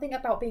 there's something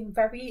about being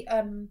very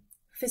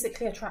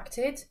physically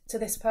attracted to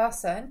this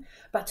person,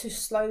 but to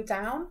slow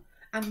down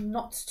and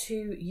not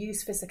to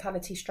use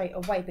physicality straight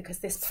away, because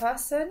this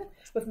person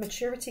with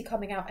maturity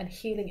coming out and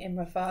healing in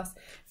reverse,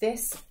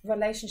 this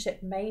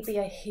relationship may be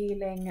a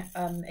healing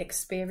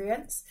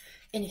experience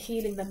in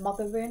healing the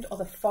mother wound or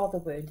the father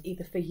wound,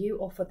 either for you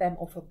or for them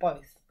or for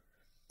both.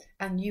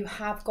 And you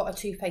have got a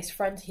two-faced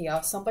friend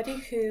here, somebody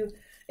who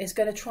is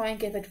going to try and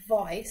give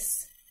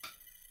advice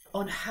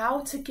on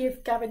how to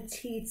give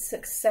guaranteed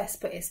success,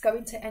 but it's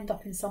going to end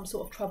up in some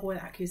sort of trouble and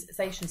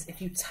accusations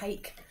if you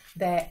take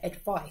their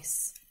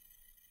advice.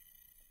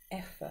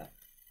 Effort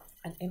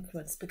and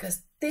influence,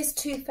 because this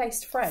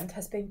two-faced friend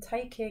has been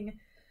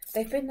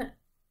they've been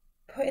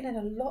putting in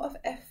a lot of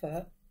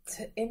effort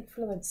to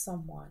influence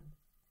someone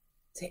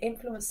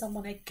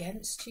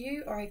against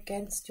you, or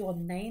against your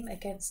name,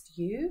 against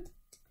you,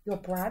 your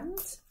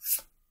brand,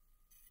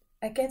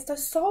 against a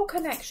soul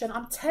connection.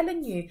 I'm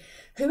telling you,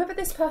 whoever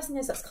this person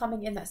is that's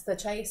coming in, that's the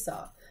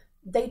chaser,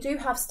 they do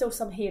have still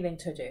some healing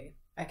to do.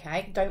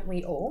 Okay, don't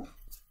we all?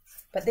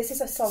 But this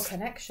is a soul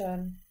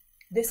connection.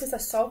 This is a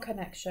soul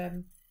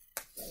connection.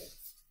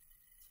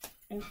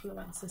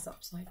 Influence is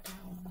upside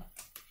down.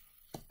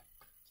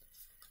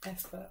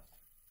 Effort.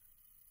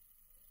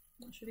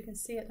 Not sure if you can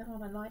see it now.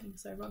 My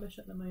lighting's so rubbish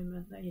at the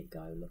moment. There you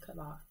go. Look at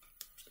that.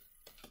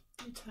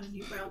 Let me turn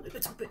you round a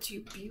little bit,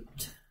 you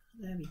beaut.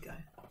 There we go.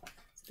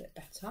 It's a bit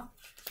better.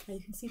 Now you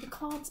can see the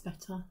cards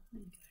better.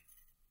 There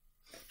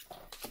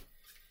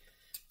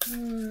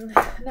you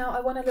go. Now I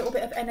want a little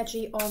bit of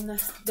energy on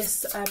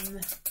this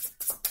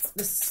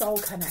the soul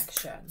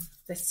connection,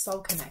 this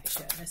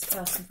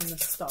person from the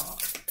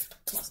start.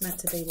 What's meant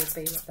to be will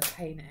be with the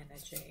pain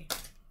energy.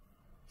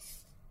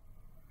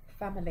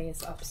 Family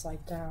is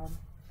upside down.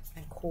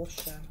 and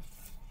caution.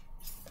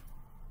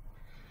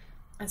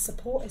 And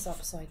support is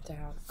upside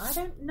down. I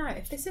don't know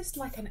if this is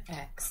like an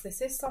ex.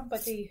 This is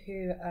somebody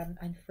who,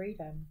 and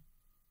freedom.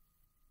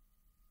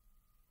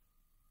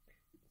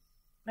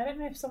 I don't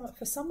know if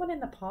for someone in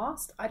the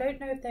past, I don't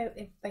know if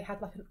they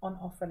had like an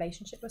on-off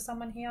relationship with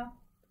someone here.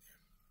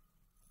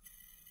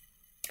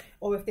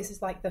 Or if this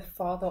is like the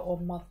father or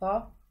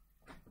mother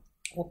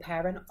or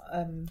parent,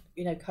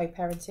 you know,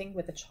 co-parenting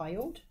with a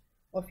child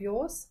of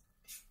yours.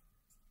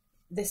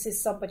 This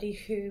is somebody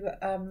who,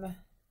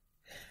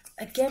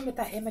 again, with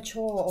that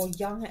immature or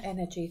young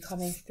energy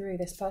coming through,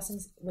 this person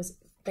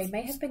they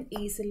may have been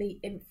easily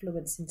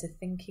influenced into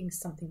thinking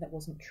something that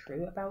wasn't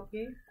true about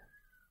you.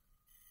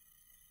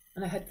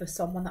 And I heard for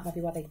someone that might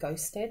be why they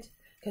ghosted.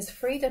 Because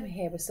freedom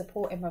here with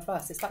support in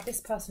reverse, it's like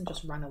this person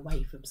just ran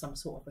away from some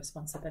sort of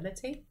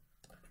responsibility.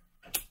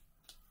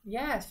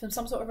 Yes, from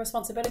some sort of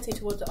responsibility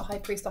towards a high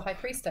priest or high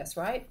priestess,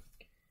 right?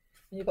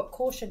 And you've got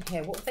caution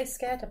here. What were they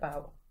scared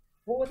about?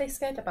 What were they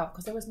scared about?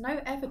 Because there was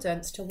no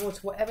evidence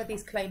towards whatever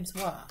these claims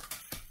were.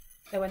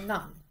 There were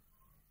none.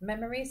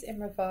 Memories in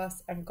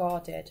reverse and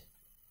guarded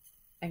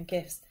and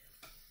gifts.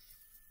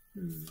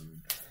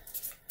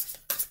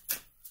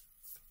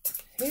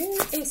 Who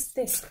is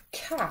this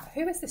cat?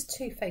 Who is this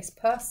two-faced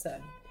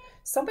person?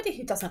 Somebody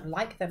who doesn't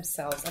like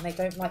themselves and they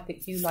don't like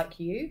that you like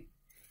you.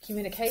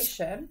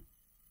 Communication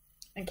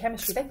and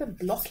chemistry. They've been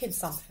blocking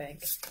something.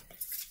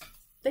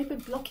 They've been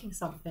blocking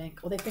something,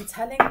 or they've been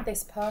telling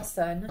this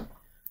person.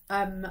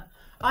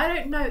 I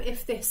don't know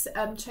if this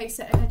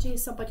chaser energy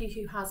is somebody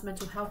who has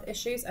mental health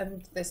issues,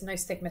 and there's no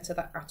stigma to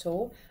that at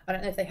all. I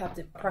don't know if they have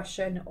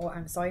depression or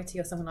anxiety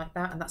or something like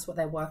that, and that's what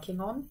they're working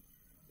on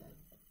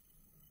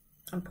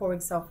and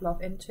pouring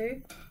self-love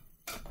into.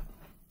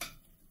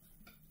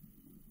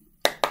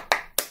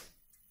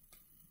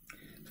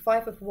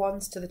 Five of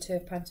Wands to the Two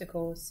of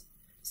Pentacles.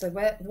 So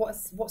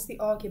what's the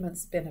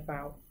arguments been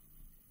about?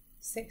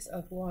 Six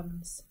of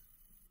Wands.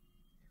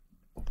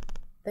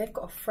 They've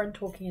got a friend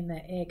talking in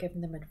their ear,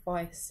 giving them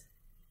advice.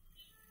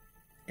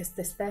 Is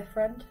this their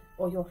friend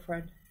or your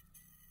friend?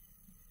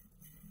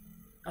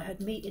 I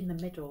heard meet in the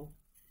middle.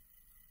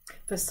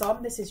 For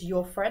some, this is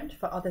your friend.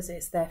 For others,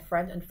 it's their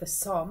friend. And for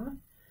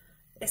some,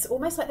 it's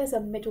almost like there's a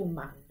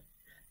middleman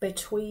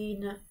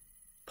between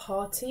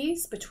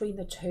parties, between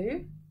the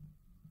two.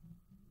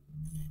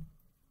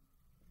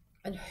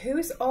 And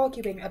who's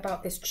arguing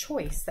about this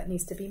choice that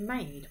needs to be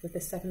made with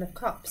the Seven of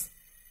Cups?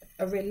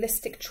 A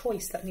realistic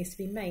choice that needs to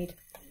be made.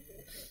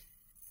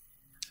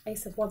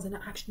 Ace of Wands, an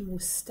actionable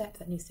step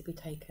that needs to be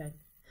taken.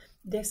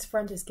 This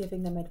friend is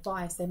giving them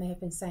advice. They may have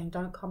been saying,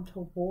 don't come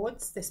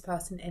towards this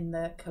person in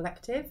the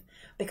collective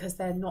because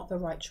they're not the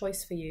right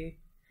choice for you.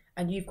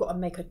 And you've got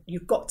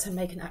to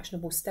make an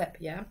actionable step,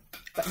 yeah?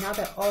 But now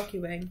they're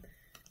arguing.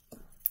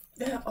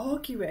 They're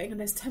arguing and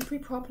there's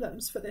temporary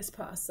problems for this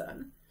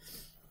person.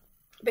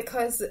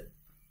 Because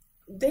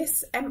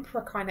this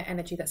Emperor kind of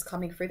energy that's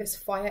coming through, this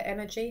fire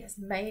energy, has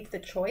made the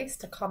choice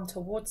to come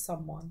towards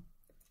someone.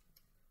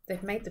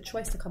 They've made the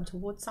choice to come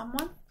towards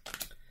someone.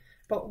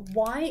 But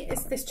why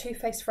is this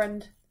two-faced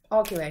friend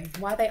arguing?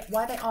 Why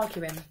are they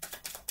arguing?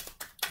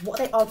 What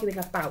are they arguing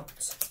about?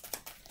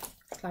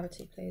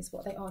 Clarity, please.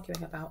 What are they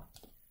arguing about?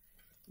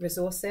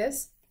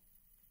 Resources.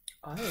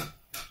 Oh.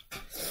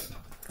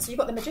 So you've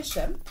got the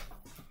Magician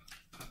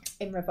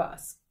in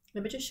reverse.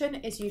 The Magician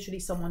is usually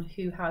someone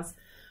who has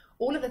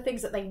all of the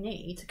things that they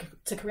need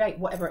to create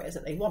whatever it is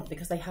that they want,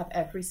 because they have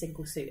every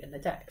single suit in the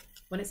deck.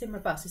 When it's in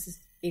reverse, this is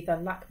either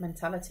lack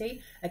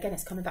mentality. Again,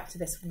 it's coming back to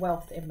this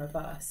wealth in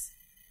reverse.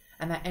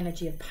 And that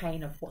energy of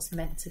pain of what's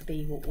meant to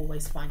be will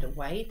always find a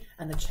way.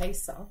 And the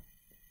Chaser.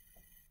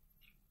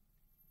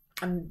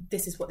 And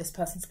this is what this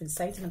person's been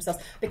saying to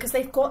themselves. Because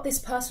they've got this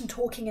person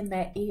talking in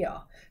their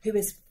ear who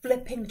is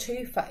flipping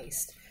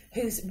two-faced.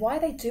 Why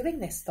are they doing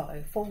this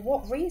though? For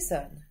what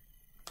reason?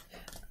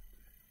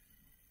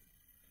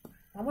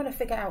 I want to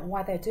figure out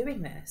why they're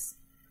doing this.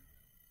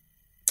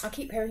 I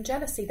keep hearing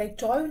jealousy. They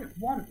don't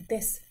want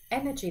this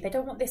energy. They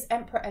don't want this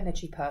Emperor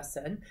energy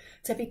person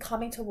to be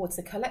coming towards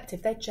the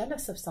collective. They're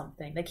jealous of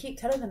something. They keep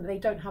telling them that they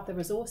don't have the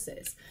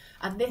resources.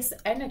 And this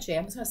energy,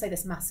 I'm just going to say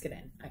this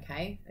masculine,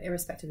 okay,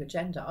 irrespective of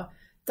gender,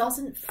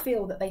 doesn't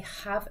feel that they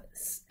have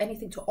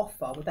anything to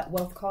offer with that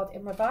wealth card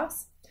in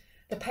reverse.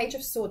 The Page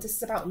of Swords, this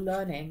is about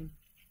learning.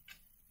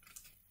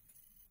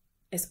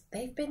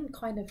 They've been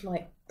kind of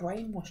like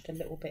brainwashed a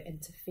little bit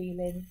into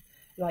feeling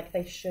like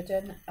they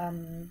shouldn't,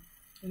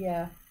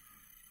 yeah,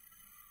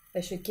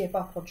 they should give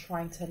up on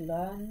trying to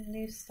learn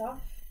new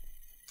stuff.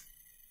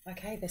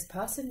 Okay, this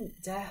person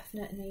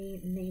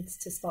definitely needs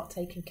to start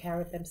taking care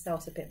of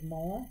themselves a bit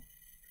more,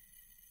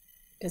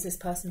 because this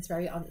person's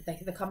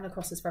they're coming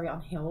across as very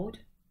unhealed.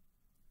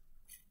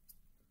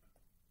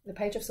 The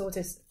Page of Swords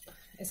is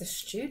a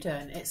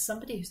student. It's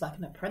somebody who's like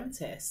an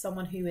apprentice,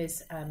 someone who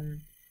is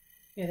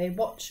you know, they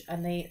watch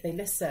and they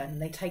listen,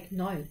 they take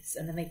notes,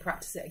 and then they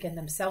practice it again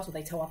themselves, or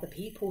they tell other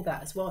people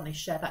that as well, and they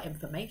share that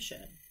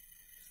information.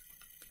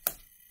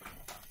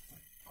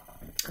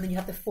 And then you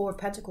have the Four of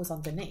Pentacles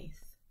underneath.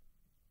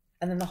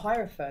 And then the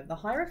Hierophant. The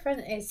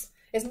Hierophant is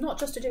It's not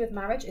just to do with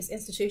marriage, it's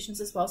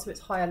institutions as well, so it's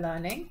higher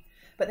learning.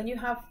 But then you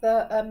have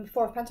the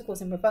Four of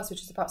Pentacles in reverse,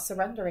 which is about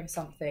surrendering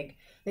something.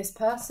 This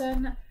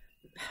person,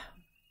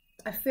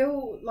 I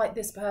feel like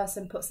this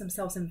person puts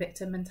themselves in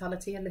victim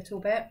mentality a little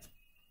bit.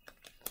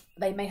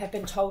 They may have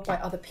been told by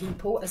other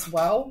people as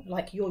well,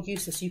 like, you're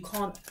useless, you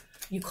can't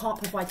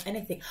provide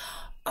anything.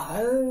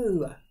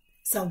 Oh,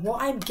 so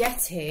what I'm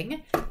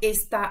getting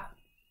is that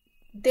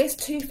this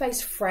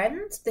two-faced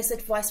friend, this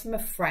advice from a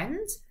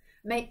friend,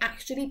 may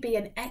actually be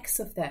an ex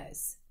of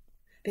theirs.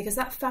 Because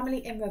that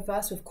family in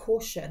reverse with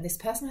caution, this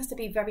person has to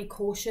be very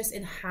cautious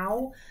in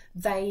how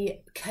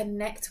they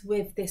connect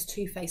with this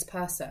two-faced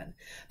person.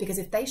 Because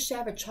if they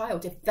share a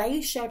child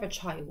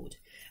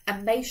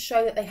and they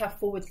show that they have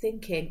forward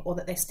thinking or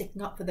that they're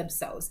sticking up for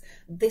themselves,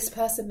 this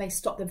person may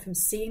stop them from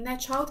seeing their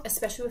child,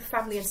 especially with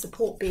family and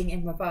support being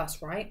in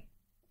reverse, right?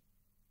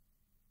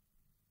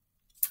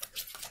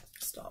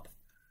 Stop.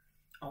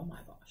 Oh my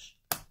gosh.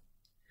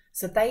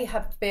 So they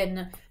have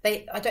been,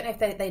 I don't know if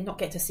they're not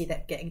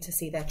getting to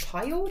see their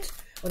child,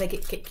 or they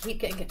keep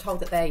getting told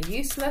that they're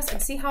useless. And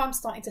see how I'm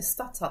starting to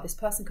stutter? This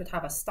person could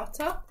have a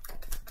stutter.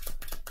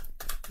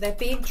 They're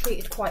being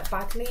treated quite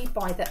badly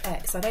by the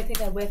ex. I don't think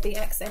they're with the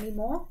ex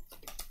anymore.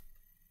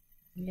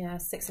 Yeah,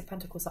 Six of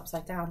Pentacles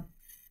upside down.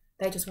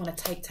 They just want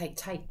to take.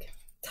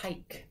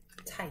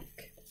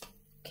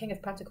 King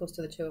of Pentacles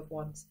to the Two of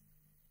Wands.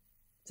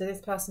 So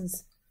this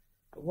person's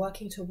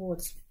working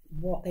towards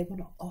what they want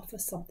to offer,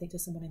 something to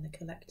someone in the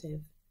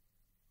collective,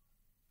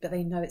 but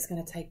they know it's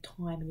going to take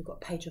time. And we've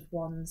got Page of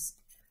Wands.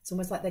 It's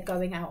almost like they're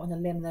going out on a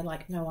limb. They're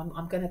like, no,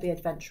 I'm going to be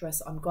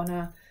adventurous, I'm going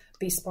to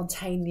be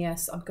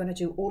spontaneous, I'm going to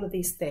do all of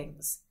these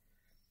things.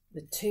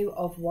 The Two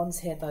of Wands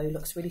here though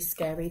looks really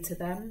scary to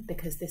them,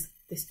 because this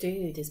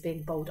dude is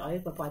being bowled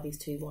over by these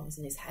two wands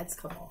and his head's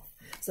come off.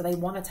 So they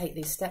want to take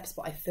these steps,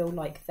 but I feel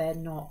like they're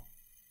not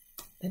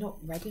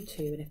ready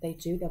to, and if they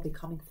do, they'll be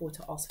coming forward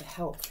to ask for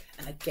help.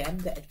 And again,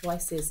 the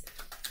advice is,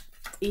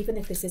 even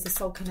if this is a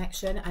soul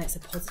connection and it's a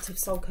positive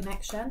soul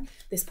connection,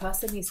 this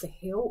person needs to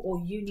heal, or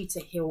you need to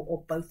heal,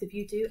 or both of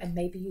you do. And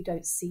maybe you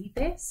don't see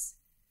this.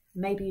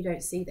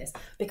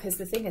 Because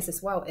the thing is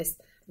as well is,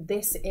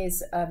 this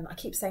is, I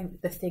keep saying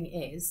the thing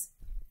is,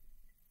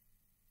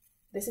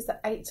 this is the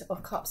Eight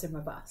of Cups in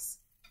reverse.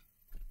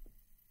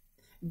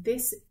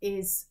 This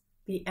is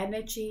the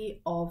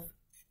energy of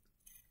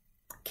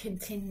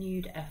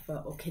continued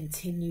effort or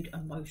continued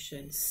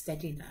emotion,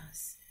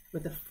 steadiness,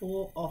 with the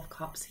Four of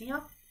Cups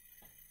here.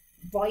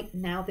 Right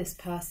now this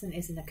person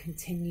is in a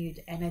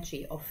continued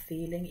energy of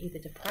feeling either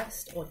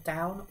depressed or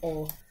down,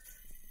 or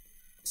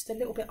just a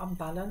little bit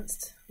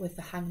unbalanced, with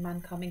the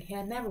Hangman coming here.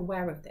 And they're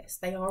aware of this.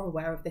 They are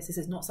aware of this. This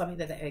is not something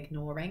that they're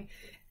ignoring.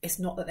 It's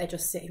not that they're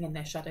just sitting in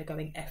their shadow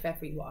going F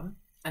everyone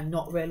and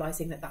not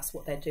realizing that that's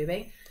what they're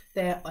doing.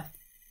 They're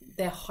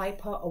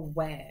hyper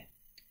aware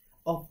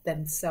of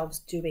themselves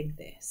doing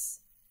this,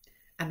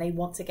 and they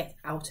want to get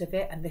out of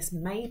it. And this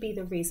may be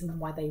the reason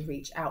why they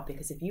reach out,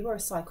 because if you are a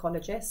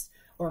psychologist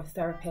or a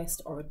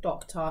therapist or a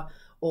doctor,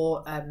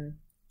 or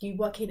you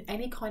work in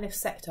any kind of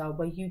sector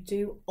where you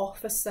do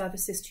offer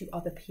services to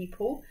other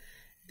people,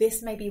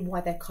 this may be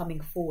why they're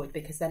coming forward,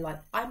 because they're like,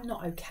 I'm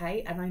not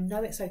okay, and I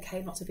know it's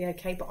okay not to be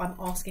okay, but I'm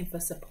asking for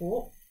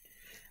support.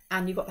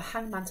 And you've got the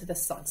Hangman to the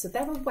Sun, so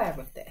they're aware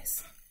of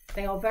this.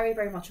 They are very,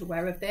 very much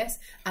aware of this,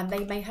 and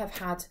they may have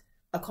had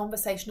a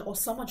conversation, or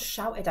someone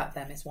shouted at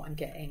them, is what I'm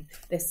getting.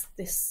 This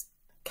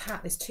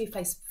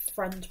two-faced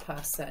friend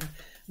person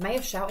may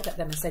have shouted at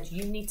them and said,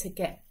 you need to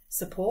get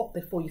support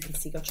before you can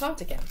see your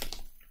child again.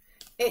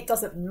 It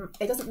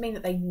doesn't mean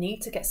that they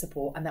need to get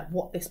support and that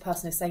what this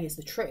person is saying is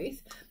the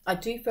truth. I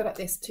do feel like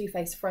this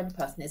two-faced friend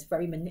person is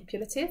very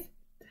manipulative.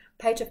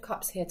 Page of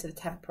Cups here to the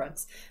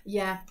Temperance.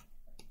 Yeah,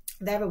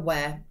 they're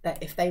aware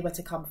that if they were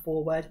to come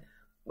forward,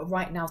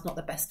 right now is not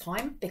the best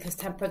time, because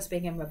Temperance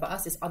being in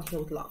reverse is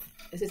unhealed love.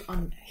 This is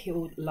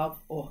unhealed love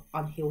or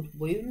unhealed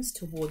wounds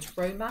towards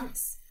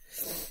romance.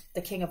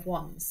 The King of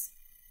Wands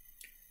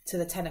to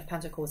the Ten of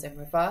Pentacles in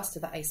reverse to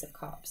the Ace of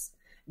Cups.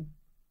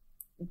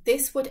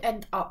 This would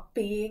end up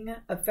being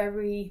a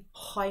very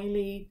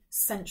highly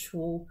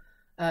sensual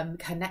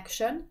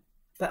connection,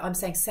 but I'm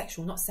saying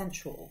sexual, not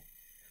sensual.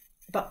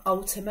 But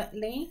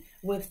ultimately,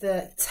 with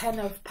the Ten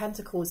of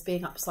Pentacles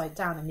being upside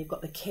down and you've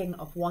got the King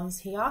of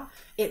Wands here,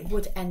 it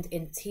would end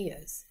in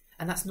tears.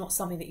 And that's not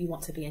something that you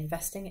want to be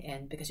investing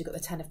in, because you've got the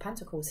Ten of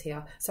Pentacles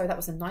here. So that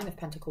was a Nine of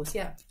Pentacles,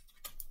 yeah.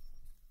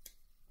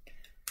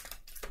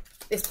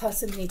 This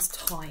person needs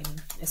time,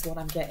 is what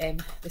I'm getting.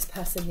 This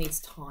person needs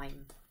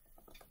time.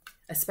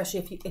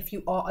 Especially if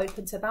you are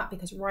open to that,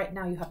 because right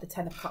now you have the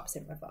Ten of Cups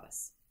in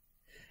reverse.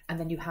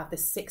 And then you have the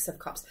Six of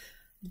Cups.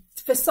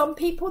 For some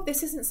people,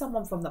 this isn't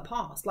someone from the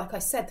past. Like I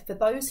said, for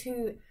those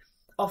who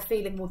are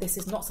feeling, well, this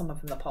is not someone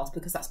from the past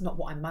because that's not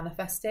what I'm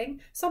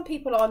manifesting. Some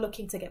people are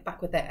looking to get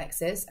back with their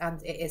exes,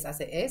 and it is as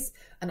it is,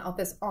 and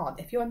others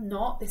aren't. If you're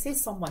not, this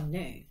is someone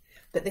new.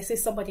 But this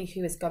is somebody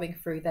who is going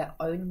through their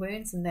own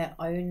wounds and their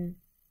own,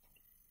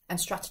 and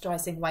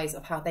strategizing ways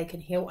of how they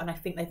can heal. And I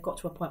think they've got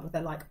to a point where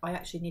they're like, I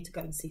actually need to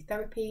go and see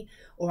therapy,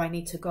 or I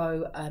need to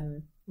go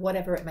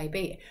whatever it may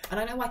be. And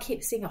I know I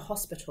keep seeing a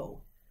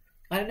hospital.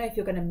 I don't know if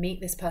you're going to meet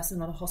this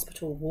person on a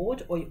hospital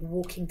ward or you're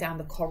walking down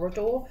the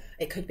corridor.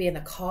 It could be in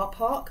a car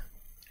park.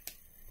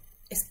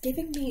 It's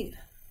giving me,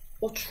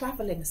 or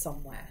travelling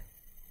somewhere,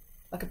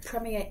 like a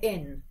Premier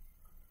Inn.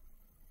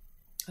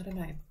 I don't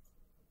know.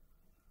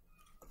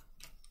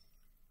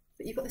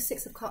 But you've got the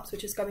Six of Cups,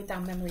 which is going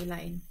down memory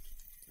lane.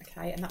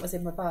 Okay, and that was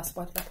in reverse.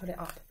 Why did I put it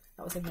up?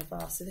 That was in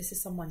reverse. So this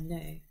is someone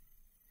new.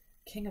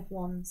 King of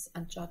Wands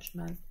and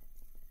Judgment.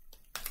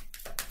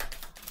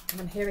 And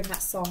I'm hearing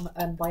that song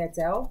by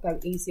Adele, Go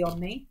Easy on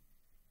Me.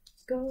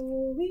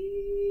 Go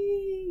easy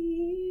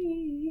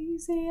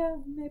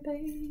on me,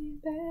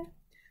 baby.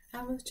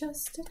 I was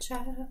just a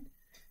child.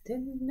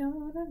 Didn't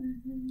know.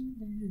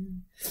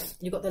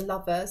 You've got the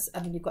Lovers,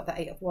 and then you've got the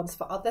Eight of Wands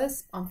for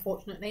others.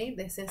 Unfortunately,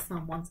 this is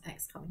someone's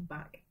ex coming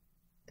back.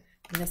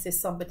 And this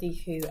is somebody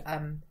who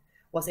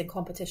was in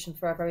competition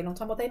for a very long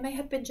time. Or they may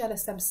have been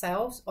jealous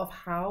themselves of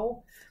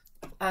how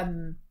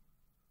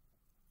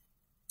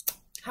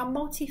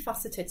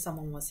multifaceted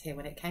someone was here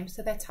when it came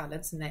to their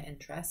talents and their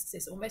interests.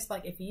 It's almost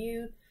like if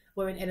you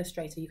were an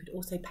illustrator, you could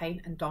also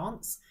paint and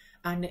dance.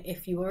 And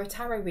if you were a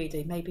tarot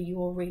reader, maybe you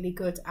were really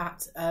good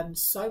at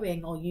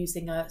sewing or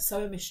using a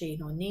sewing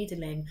machine or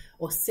needling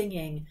or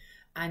singing.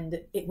 And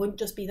it wouldn't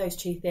just be those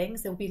two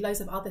things. There will be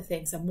loads of other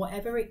things. And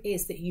whatever it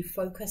is that you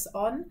focus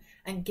on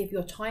and give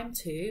your time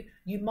to,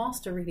 you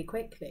master really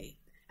quickly.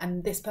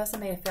 And this person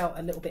may have felt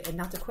a little bit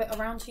inadequate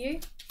around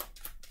you.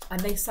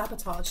 And they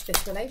sabotaged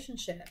this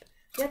relationship.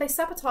 Yeah, they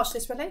sabotaged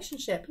this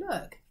relationship.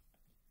 Look,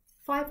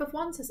 Five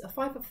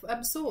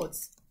of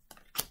Swords.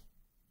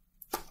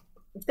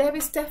 There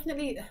is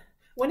definitely,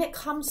 when it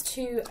comes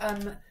to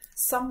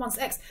someone's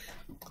ex,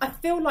 I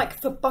feel like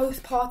for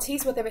both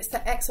parties, whether it's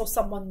the ex or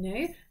someone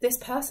new, this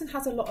person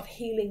has a lot of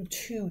healing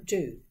to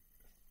do.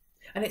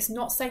 And it's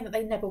not saying that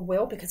they never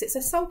will, because it's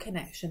a soul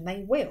connection.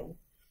 They will.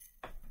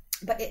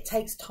 But it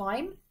takes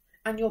time.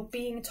 And you're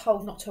being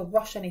told not to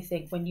rush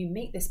anything when you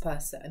meet this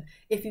person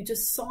if you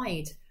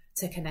decide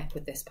to connect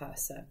with this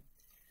person.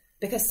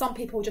 Because some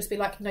people will just be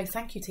like, no,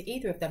 thank you to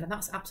either of them. And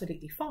that's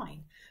absolutely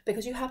fine.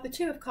 Because you have the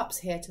Two of Cups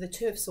here to the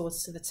Two of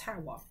Swords to the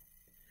Tower.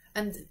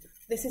 And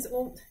this is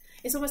all,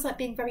 it's almost like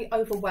being very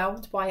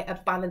overwhelmed by a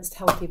balanced,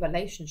 healthy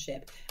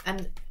relationship.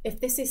 And if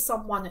this is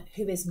someone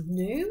who is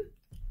new,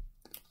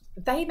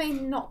 they may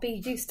not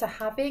be used to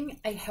having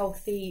a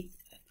healthy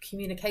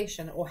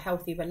communication or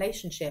healthy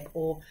relationship,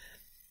 or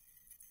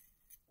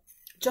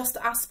just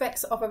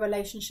aspects of a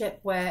relationship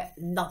where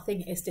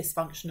nothing is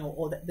dysfunctional,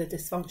 or that the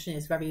dysfunction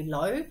is very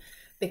low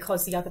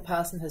because the other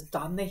person has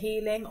done the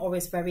healing or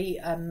is very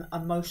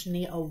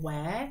emotionally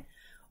aware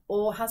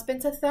or has been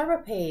to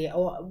therapy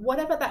or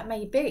whatever that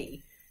may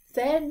be.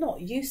 They're not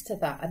used to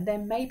that. And there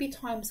may be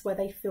times where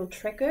they feel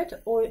triggered,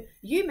 or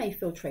you may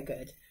feel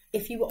triggered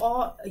if you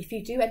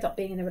do end up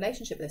being in a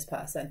relationship with this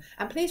person.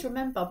 And please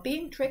remember,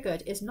 being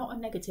triggered is not a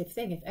negative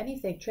thing. If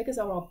anything, triggers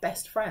are our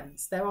best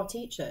friends. They're our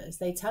teachers.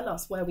 They tell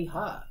us where we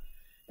hurt.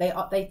 They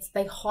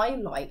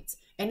highlight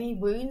any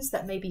wounds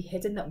that may be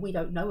hidden that we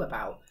don't know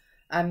about.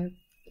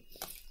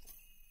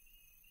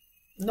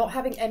 Not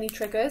having any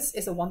triggers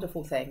is a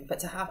wonderful thing, but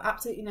to have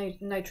absolutely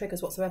no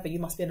triggers whatsoever, you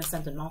must be an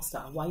Ascendant Master.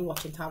 Why are you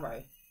watching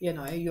tarot? You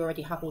know, you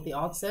already have all the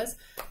answers.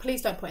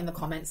 Please don't put in the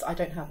comments, I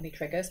don't have any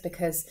triggers,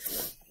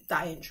 because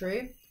that ain't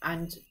true.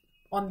 And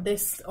on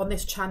this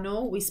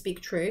channel, we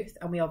speak truth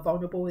and we are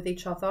vulnerable with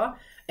each other.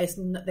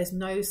 There's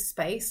no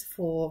space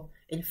for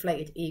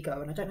inflated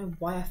ego. And I don't know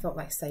why I felt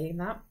like saying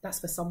that. That's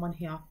for someone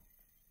here.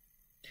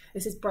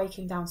 This is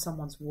breaking down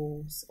someone's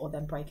walls, or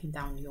them breaking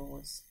down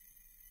yours.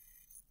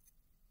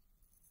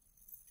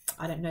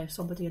 I don't know if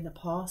somebody in the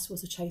past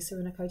was a chaser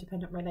in a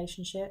codependent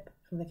relationship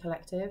from the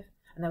collective,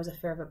 and there was a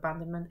fear of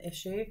abandonment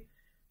issue.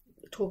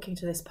 Talking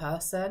to this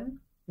person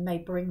may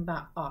bring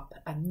that up,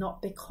 and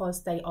not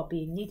because they are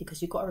being needy,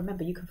 because you've got to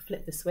remember, you can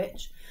flip the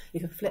switch, you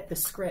can flip the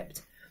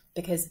script,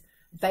 because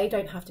they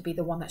don't have to be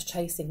the one that's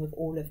chasing with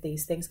all of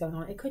these things going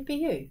on. It could be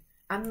you,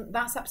 and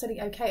that's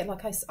absolutely okay. And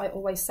like I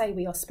always say,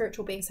 we are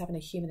spiritual beings having a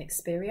human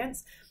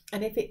experience.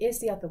 And if it is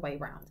the other way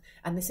around,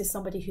 and this is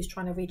somebody who's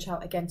trying to reach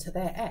out again to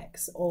their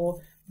ex,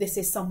 or this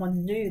is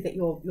someone new that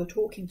you're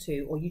talking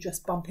to, or you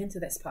just bump into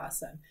this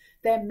person,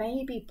 there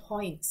may be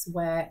points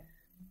where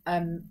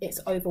it's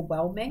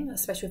overwhelming,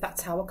 especially with that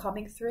Tower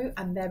coming through,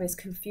 and there is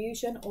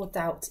confusion or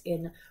doubt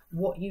in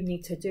what you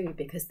need to do,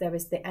 because there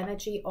is the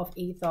energy of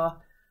either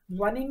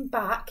running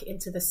back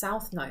into the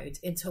South Node,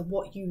 into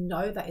what you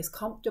know that is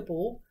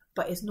comfortable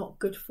but is not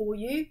good for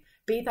you,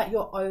 be that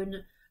your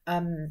own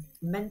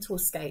mental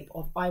scape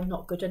of I'm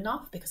not good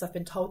enough because I've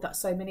been told that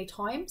so many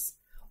times,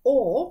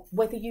 or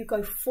whether you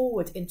go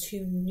forward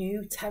into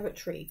new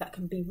territory that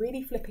can be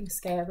really flipping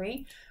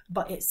scary,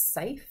 but it's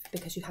safe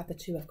because you have the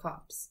Two of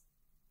Cups.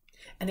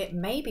 And it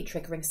may be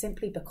triggering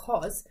simply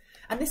because,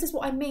 and this is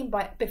what I mean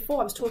by,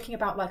 before I was talking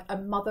about like a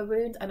mother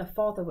wound and a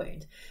father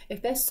wound.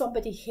 If there's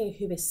somebody here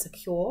who is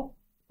secure,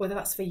 whether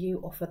that's for you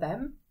or for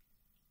them,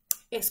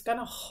 it's going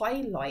to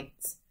highlight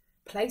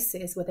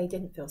places where they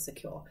didn't feel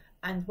secure.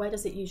 And where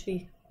does it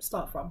usually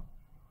start from?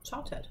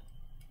 Childhood.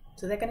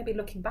 So they're going to be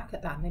looking back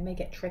at that and they may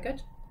get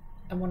triggered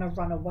and want to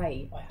run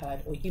away, I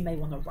heard, or you may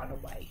want to run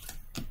away.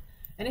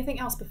 Anything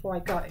else before I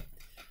go?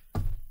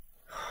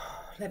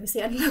 Let me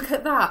see. And look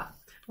at that.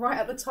 Right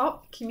at the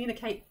top,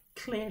 communicate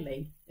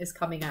clearly is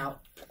coming out.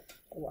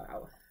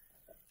 Wow.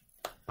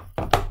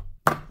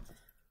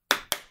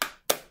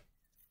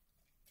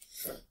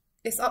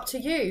 It's up to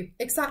you.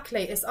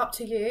 Exactly. It's up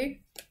to you.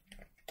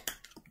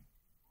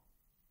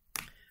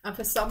 And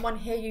for someone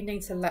here, you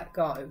need to let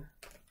go.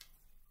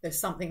 There's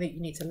something that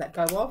you need to let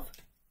go of.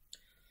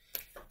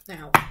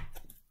 Now,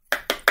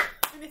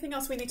 anything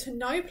else we need to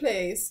know,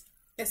 please?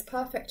 It's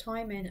perfect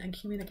timing and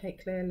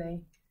communicate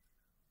clearly.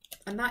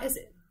 And that is,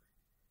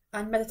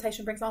 and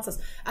meditation brings answers.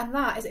 And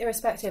that is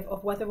irrespective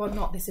of whether or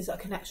not this is a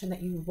connection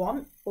that you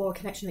want or a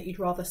connection that you'd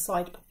rather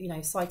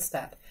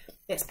sidestep.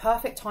 It's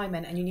perfect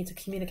timing, and you need to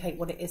communicate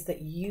what it is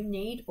that you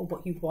need or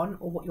what you want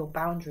or what your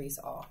boundaries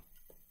are.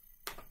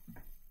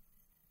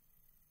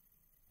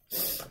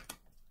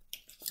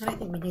 I don't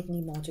think we need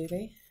any more, do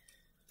we?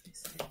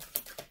 Let's see.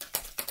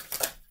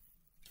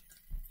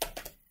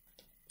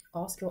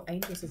 Ask your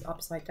angels is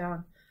upside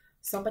down.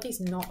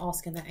 Somebody's not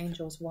asking their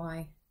angels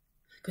why.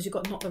 Because you've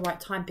got not the right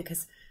time,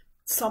 because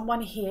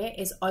someone here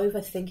is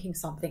overthinking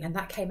something, and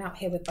that came out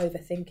here with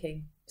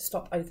overthinking.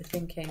 Stop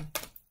overthinking.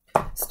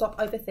 Stop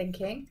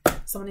overthinking.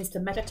 Someone needs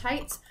to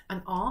meditate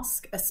and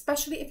ask,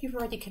 especially if you've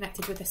already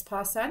connected with this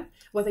person,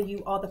 whether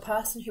you are the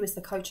person who is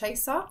the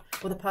co-chaser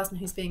or the person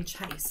who's being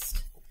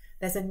chased.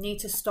 There's a need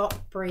to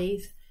stop,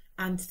 breathe,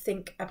 and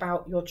think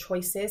about your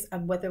choices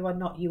and whether or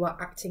not you are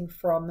acting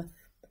from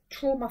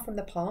trauma from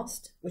the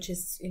past, which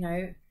is, you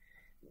know,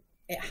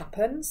 it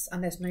happens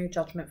and there's no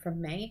judgment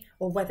from me,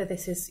 or whether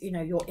this is, you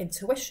know, your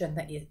intuition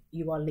that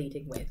you are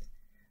leading with.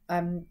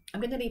 I'm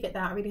going to leave it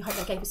there. I really hope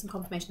I gave you some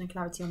confirmation and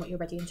clarity on what you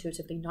already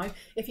intuitively know.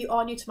 If you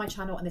are new to my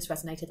channel and this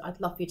resonated,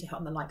 I'd love for you to hit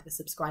on the like, the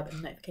subscribe and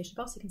the notification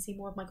bell so you can see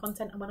more of my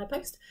content and when I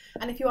post.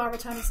 And if you are a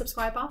returning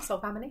subscriber, soul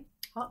family,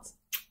 hearts,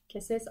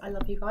 kisses, I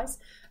love you guys.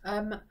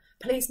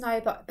 Please know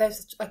that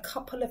there's a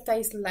couple of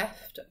days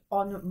left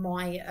on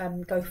my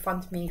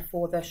GoFundMe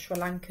for the Sri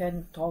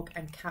Lankan Dog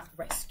and Cat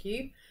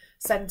Rescue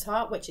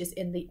Centre, which is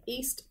in the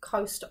east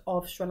coast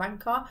of Sri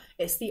Lanka.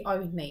 It's the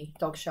only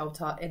dog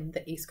shelter in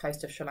the east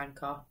coast of Sri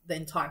Lanka, the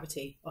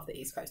entirety of the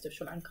east coast of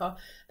Sri Lanka.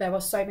 There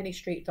are so many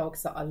street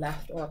dogs that are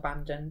left or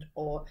abandoned,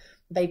 or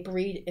they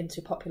breed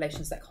into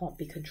populations that can't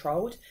be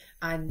controlled.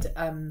 And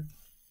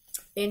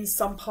in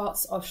some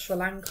parts of Sri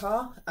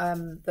Lanka,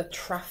 the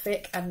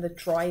traffic and the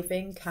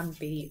driving can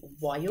be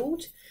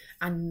wild,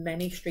 and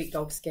many street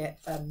dogs get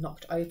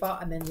knocked over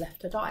and then left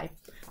to die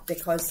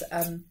because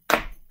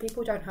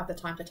people don't have the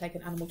time to take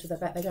an animal to the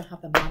vet. They don't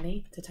have the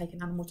money to take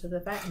an animal to the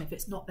vet, and if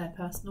it's not their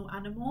personal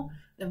animal,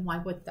 then why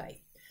would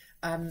they?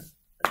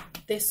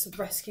 This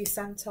rescue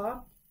centre,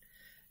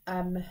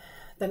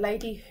 the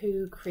lady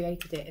who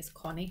created it is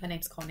Connie. Her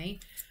name's Connie.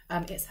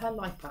 It's her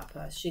life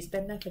purpose. She's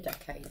been there for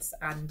decades,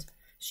 and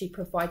she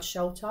provides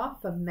shelter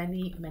for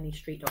many, many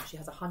street dogs. She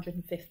has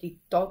 150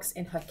 dogs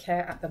in her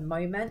care at the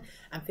moment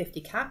and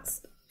 50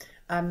 cats.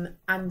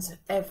 And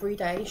every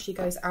day she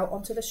goes out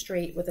onto the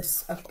street with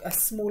a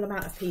small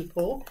amount of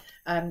people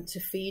to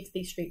feed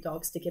these street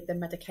dogs, to give them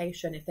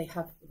medication if they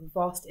have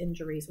vast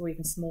injuries or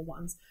even small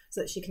ones,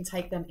 so that she can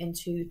take them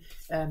into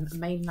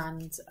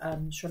mainland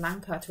Sri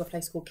Lanka to a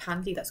place called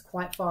Kandy that's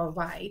quite far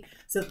away,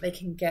 so that they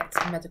can get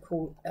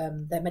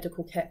their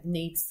medical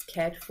needs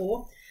cared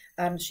for.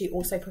 She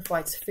also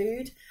provides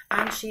food,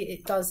 and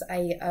she does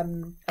a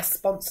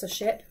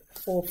sponsorship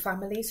for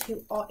families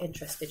who are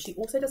interested. She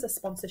also does a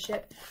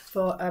sponsorship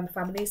for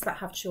families that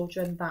have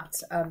children that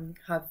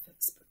have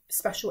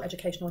special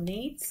educational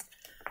needs,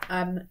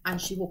 and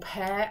she will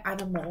pair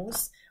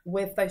animals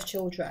with those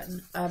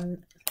children,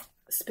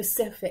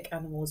 specific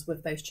animals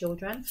with those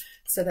children,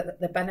 so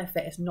that the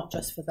benefit is not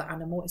just for the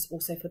animal, it's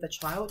also for the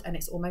child. And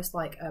it's almost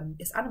like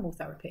it's animal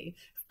therapy,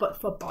 but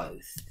for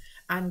both.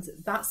 And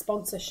that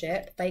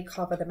sponsorship, they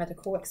cover the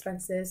medical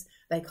expenses,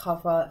 they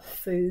cover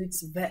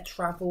foods, vet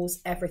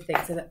travels, everything,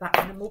 so that that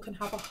animal can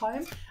have a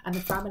home and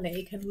the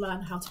family can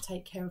learn how to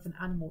take care of an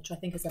animal, which I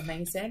think is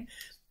amazing.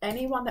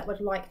 Anyone that would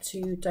like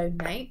to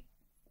donate,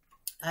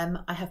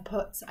 I have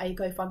put a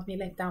GoFundMe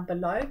link down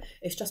below.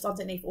 It's just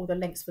underneath all the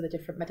links for the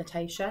different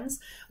meditations.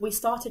 We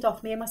started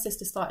off, me and my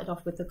sister started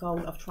off with the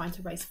goal of trying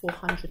to raise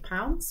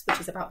 £400, which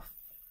is about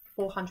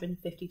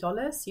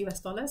 $450 US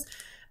dollars,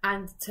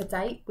 and to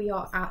date we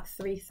are at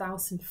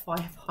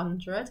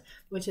 3,500,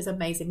 which is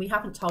amazing. We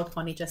haven't told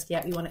Connie just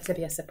yet. We want it to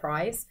be a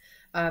surprise.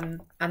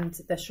 And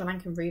the Sri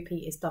Lankan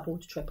rupee is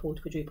doubled,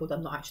 tripled, quadrupled,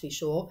 I'm not actually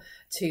sure,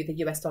 to the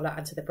US dollar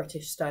and to the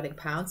British sterling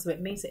pound. So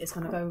it means that it's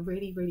going to go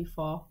really, really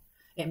far.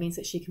 It means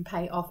that she can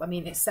pay off, I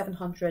mean, it's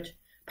 £700,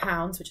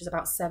 which is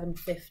about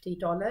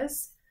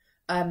 $750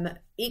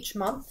 each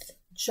month,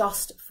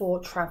 just for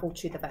travel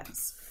to the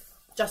vets.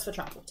 Just for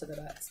travel to the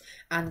vets.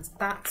 And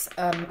that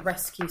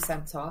rescue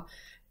centre,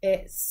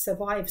 it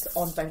survives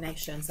on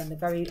donations and the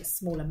very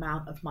small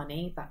amount of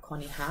money that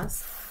Connie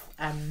has.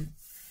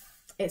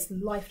 It's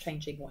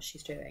life-changing what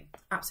she's doing.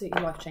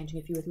 Absolutely life-changing.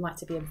 If you would like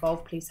to be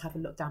involved, please have a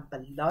look down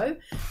below.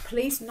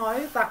 Please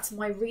know that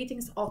my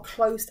readings are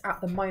closed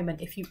at the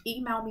moment. If you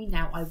email me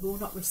now, I will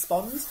not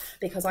respond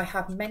because I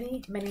have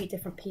many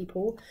different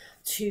people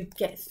to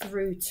get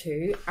through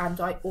to, and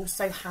I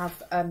also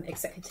have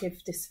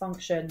executive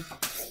dysfunction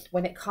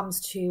when it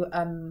comes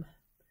to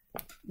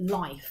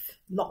life,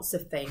 lots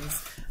of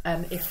things.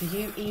 If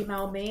you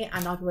email me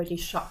and I've already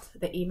shut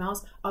the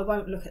emails, I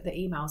won't look at the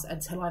emails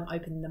until I'm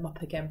opening them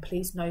up again.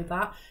 Please know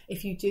that.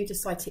 If you do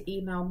decide to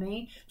email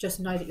me, just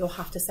know that you'll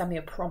have to send me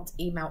a prompt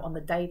email on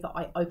the day that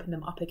I open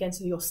them up again,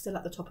 so you're still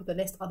at the top of the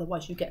list.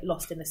 Otherwise you get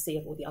lost in the sea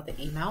of all the other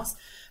emails.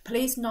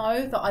 Please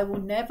know that I will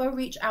never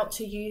reach out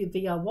to you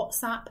via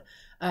WhatsApp.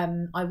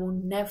 I will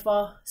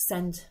never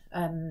send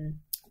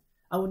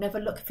I will never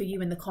look for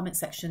you in the comment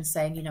section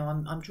saying, you know,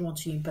 I'm drawn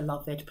to you,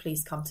 beloved,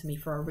 please come to me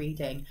for a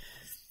reading.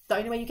 The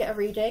only way you get a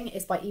reading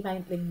is by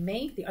emailing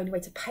me. The only way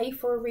to pay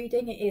for a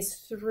reading is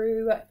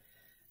through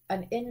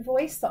an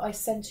invoice that I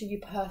send to you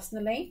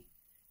personally.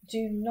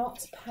 Do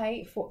not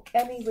pay for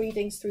any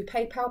readings through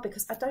PayPal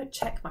because I don't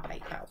check my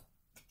PayPal.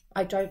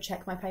 I don't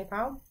check my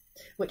PayPal,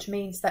 which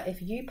means that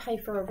if you pay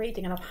for a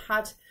reading, and I've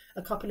had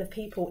a couple of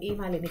people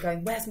emailing me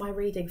going, where's my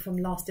reading from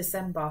last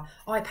December?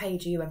 I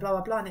paid you and blah,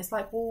 blah, blah. And it's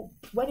like, well,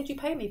 where did you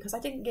pay me? Because I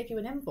didn't give you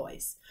an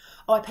invoice.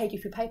 Oh, I paid you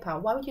through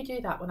PayPal. Why would you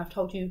do that when I've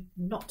told you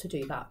not to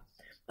do that?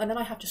 And then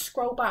I have to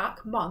scroll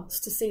back months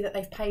to see that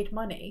they've paid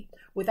money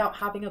without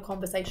having a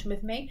conversation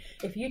with me.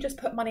 If you just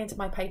put money into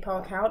my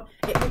PayPal account,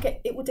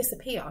 it will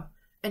disappear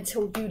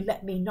until you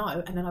let me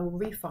know, and then I will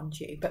refund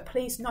you. But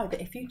please know that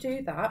if you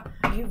do that,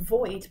 you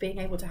void being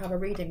able to have a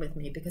reading with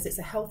me, because it's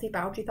a healthy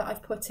boundary that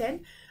I've put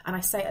in, and I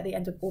say at the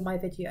end of all my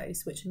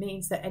videos, which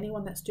means that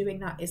anyone that's doing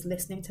that is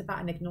listening to that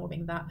and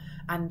ignoring that.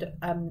 And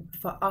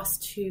for us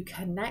to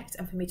connect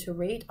and for me to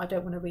read, I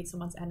don't want to read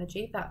someone's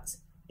energy. That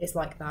is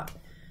like that.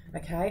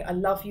 Okay, I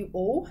love you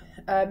all.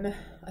 I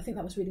think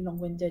that was really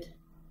long-winded,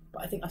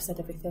 but I think I've said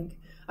everything.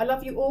 I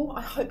love you all.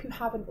 I hope you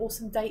have an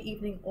awesome day,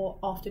 evening, or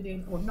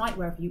afternoon, or night,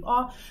 wherever you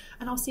are.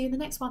 And I'll see you in the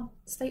next one.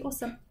 Stay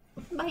awesome.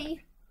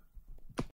 Bye.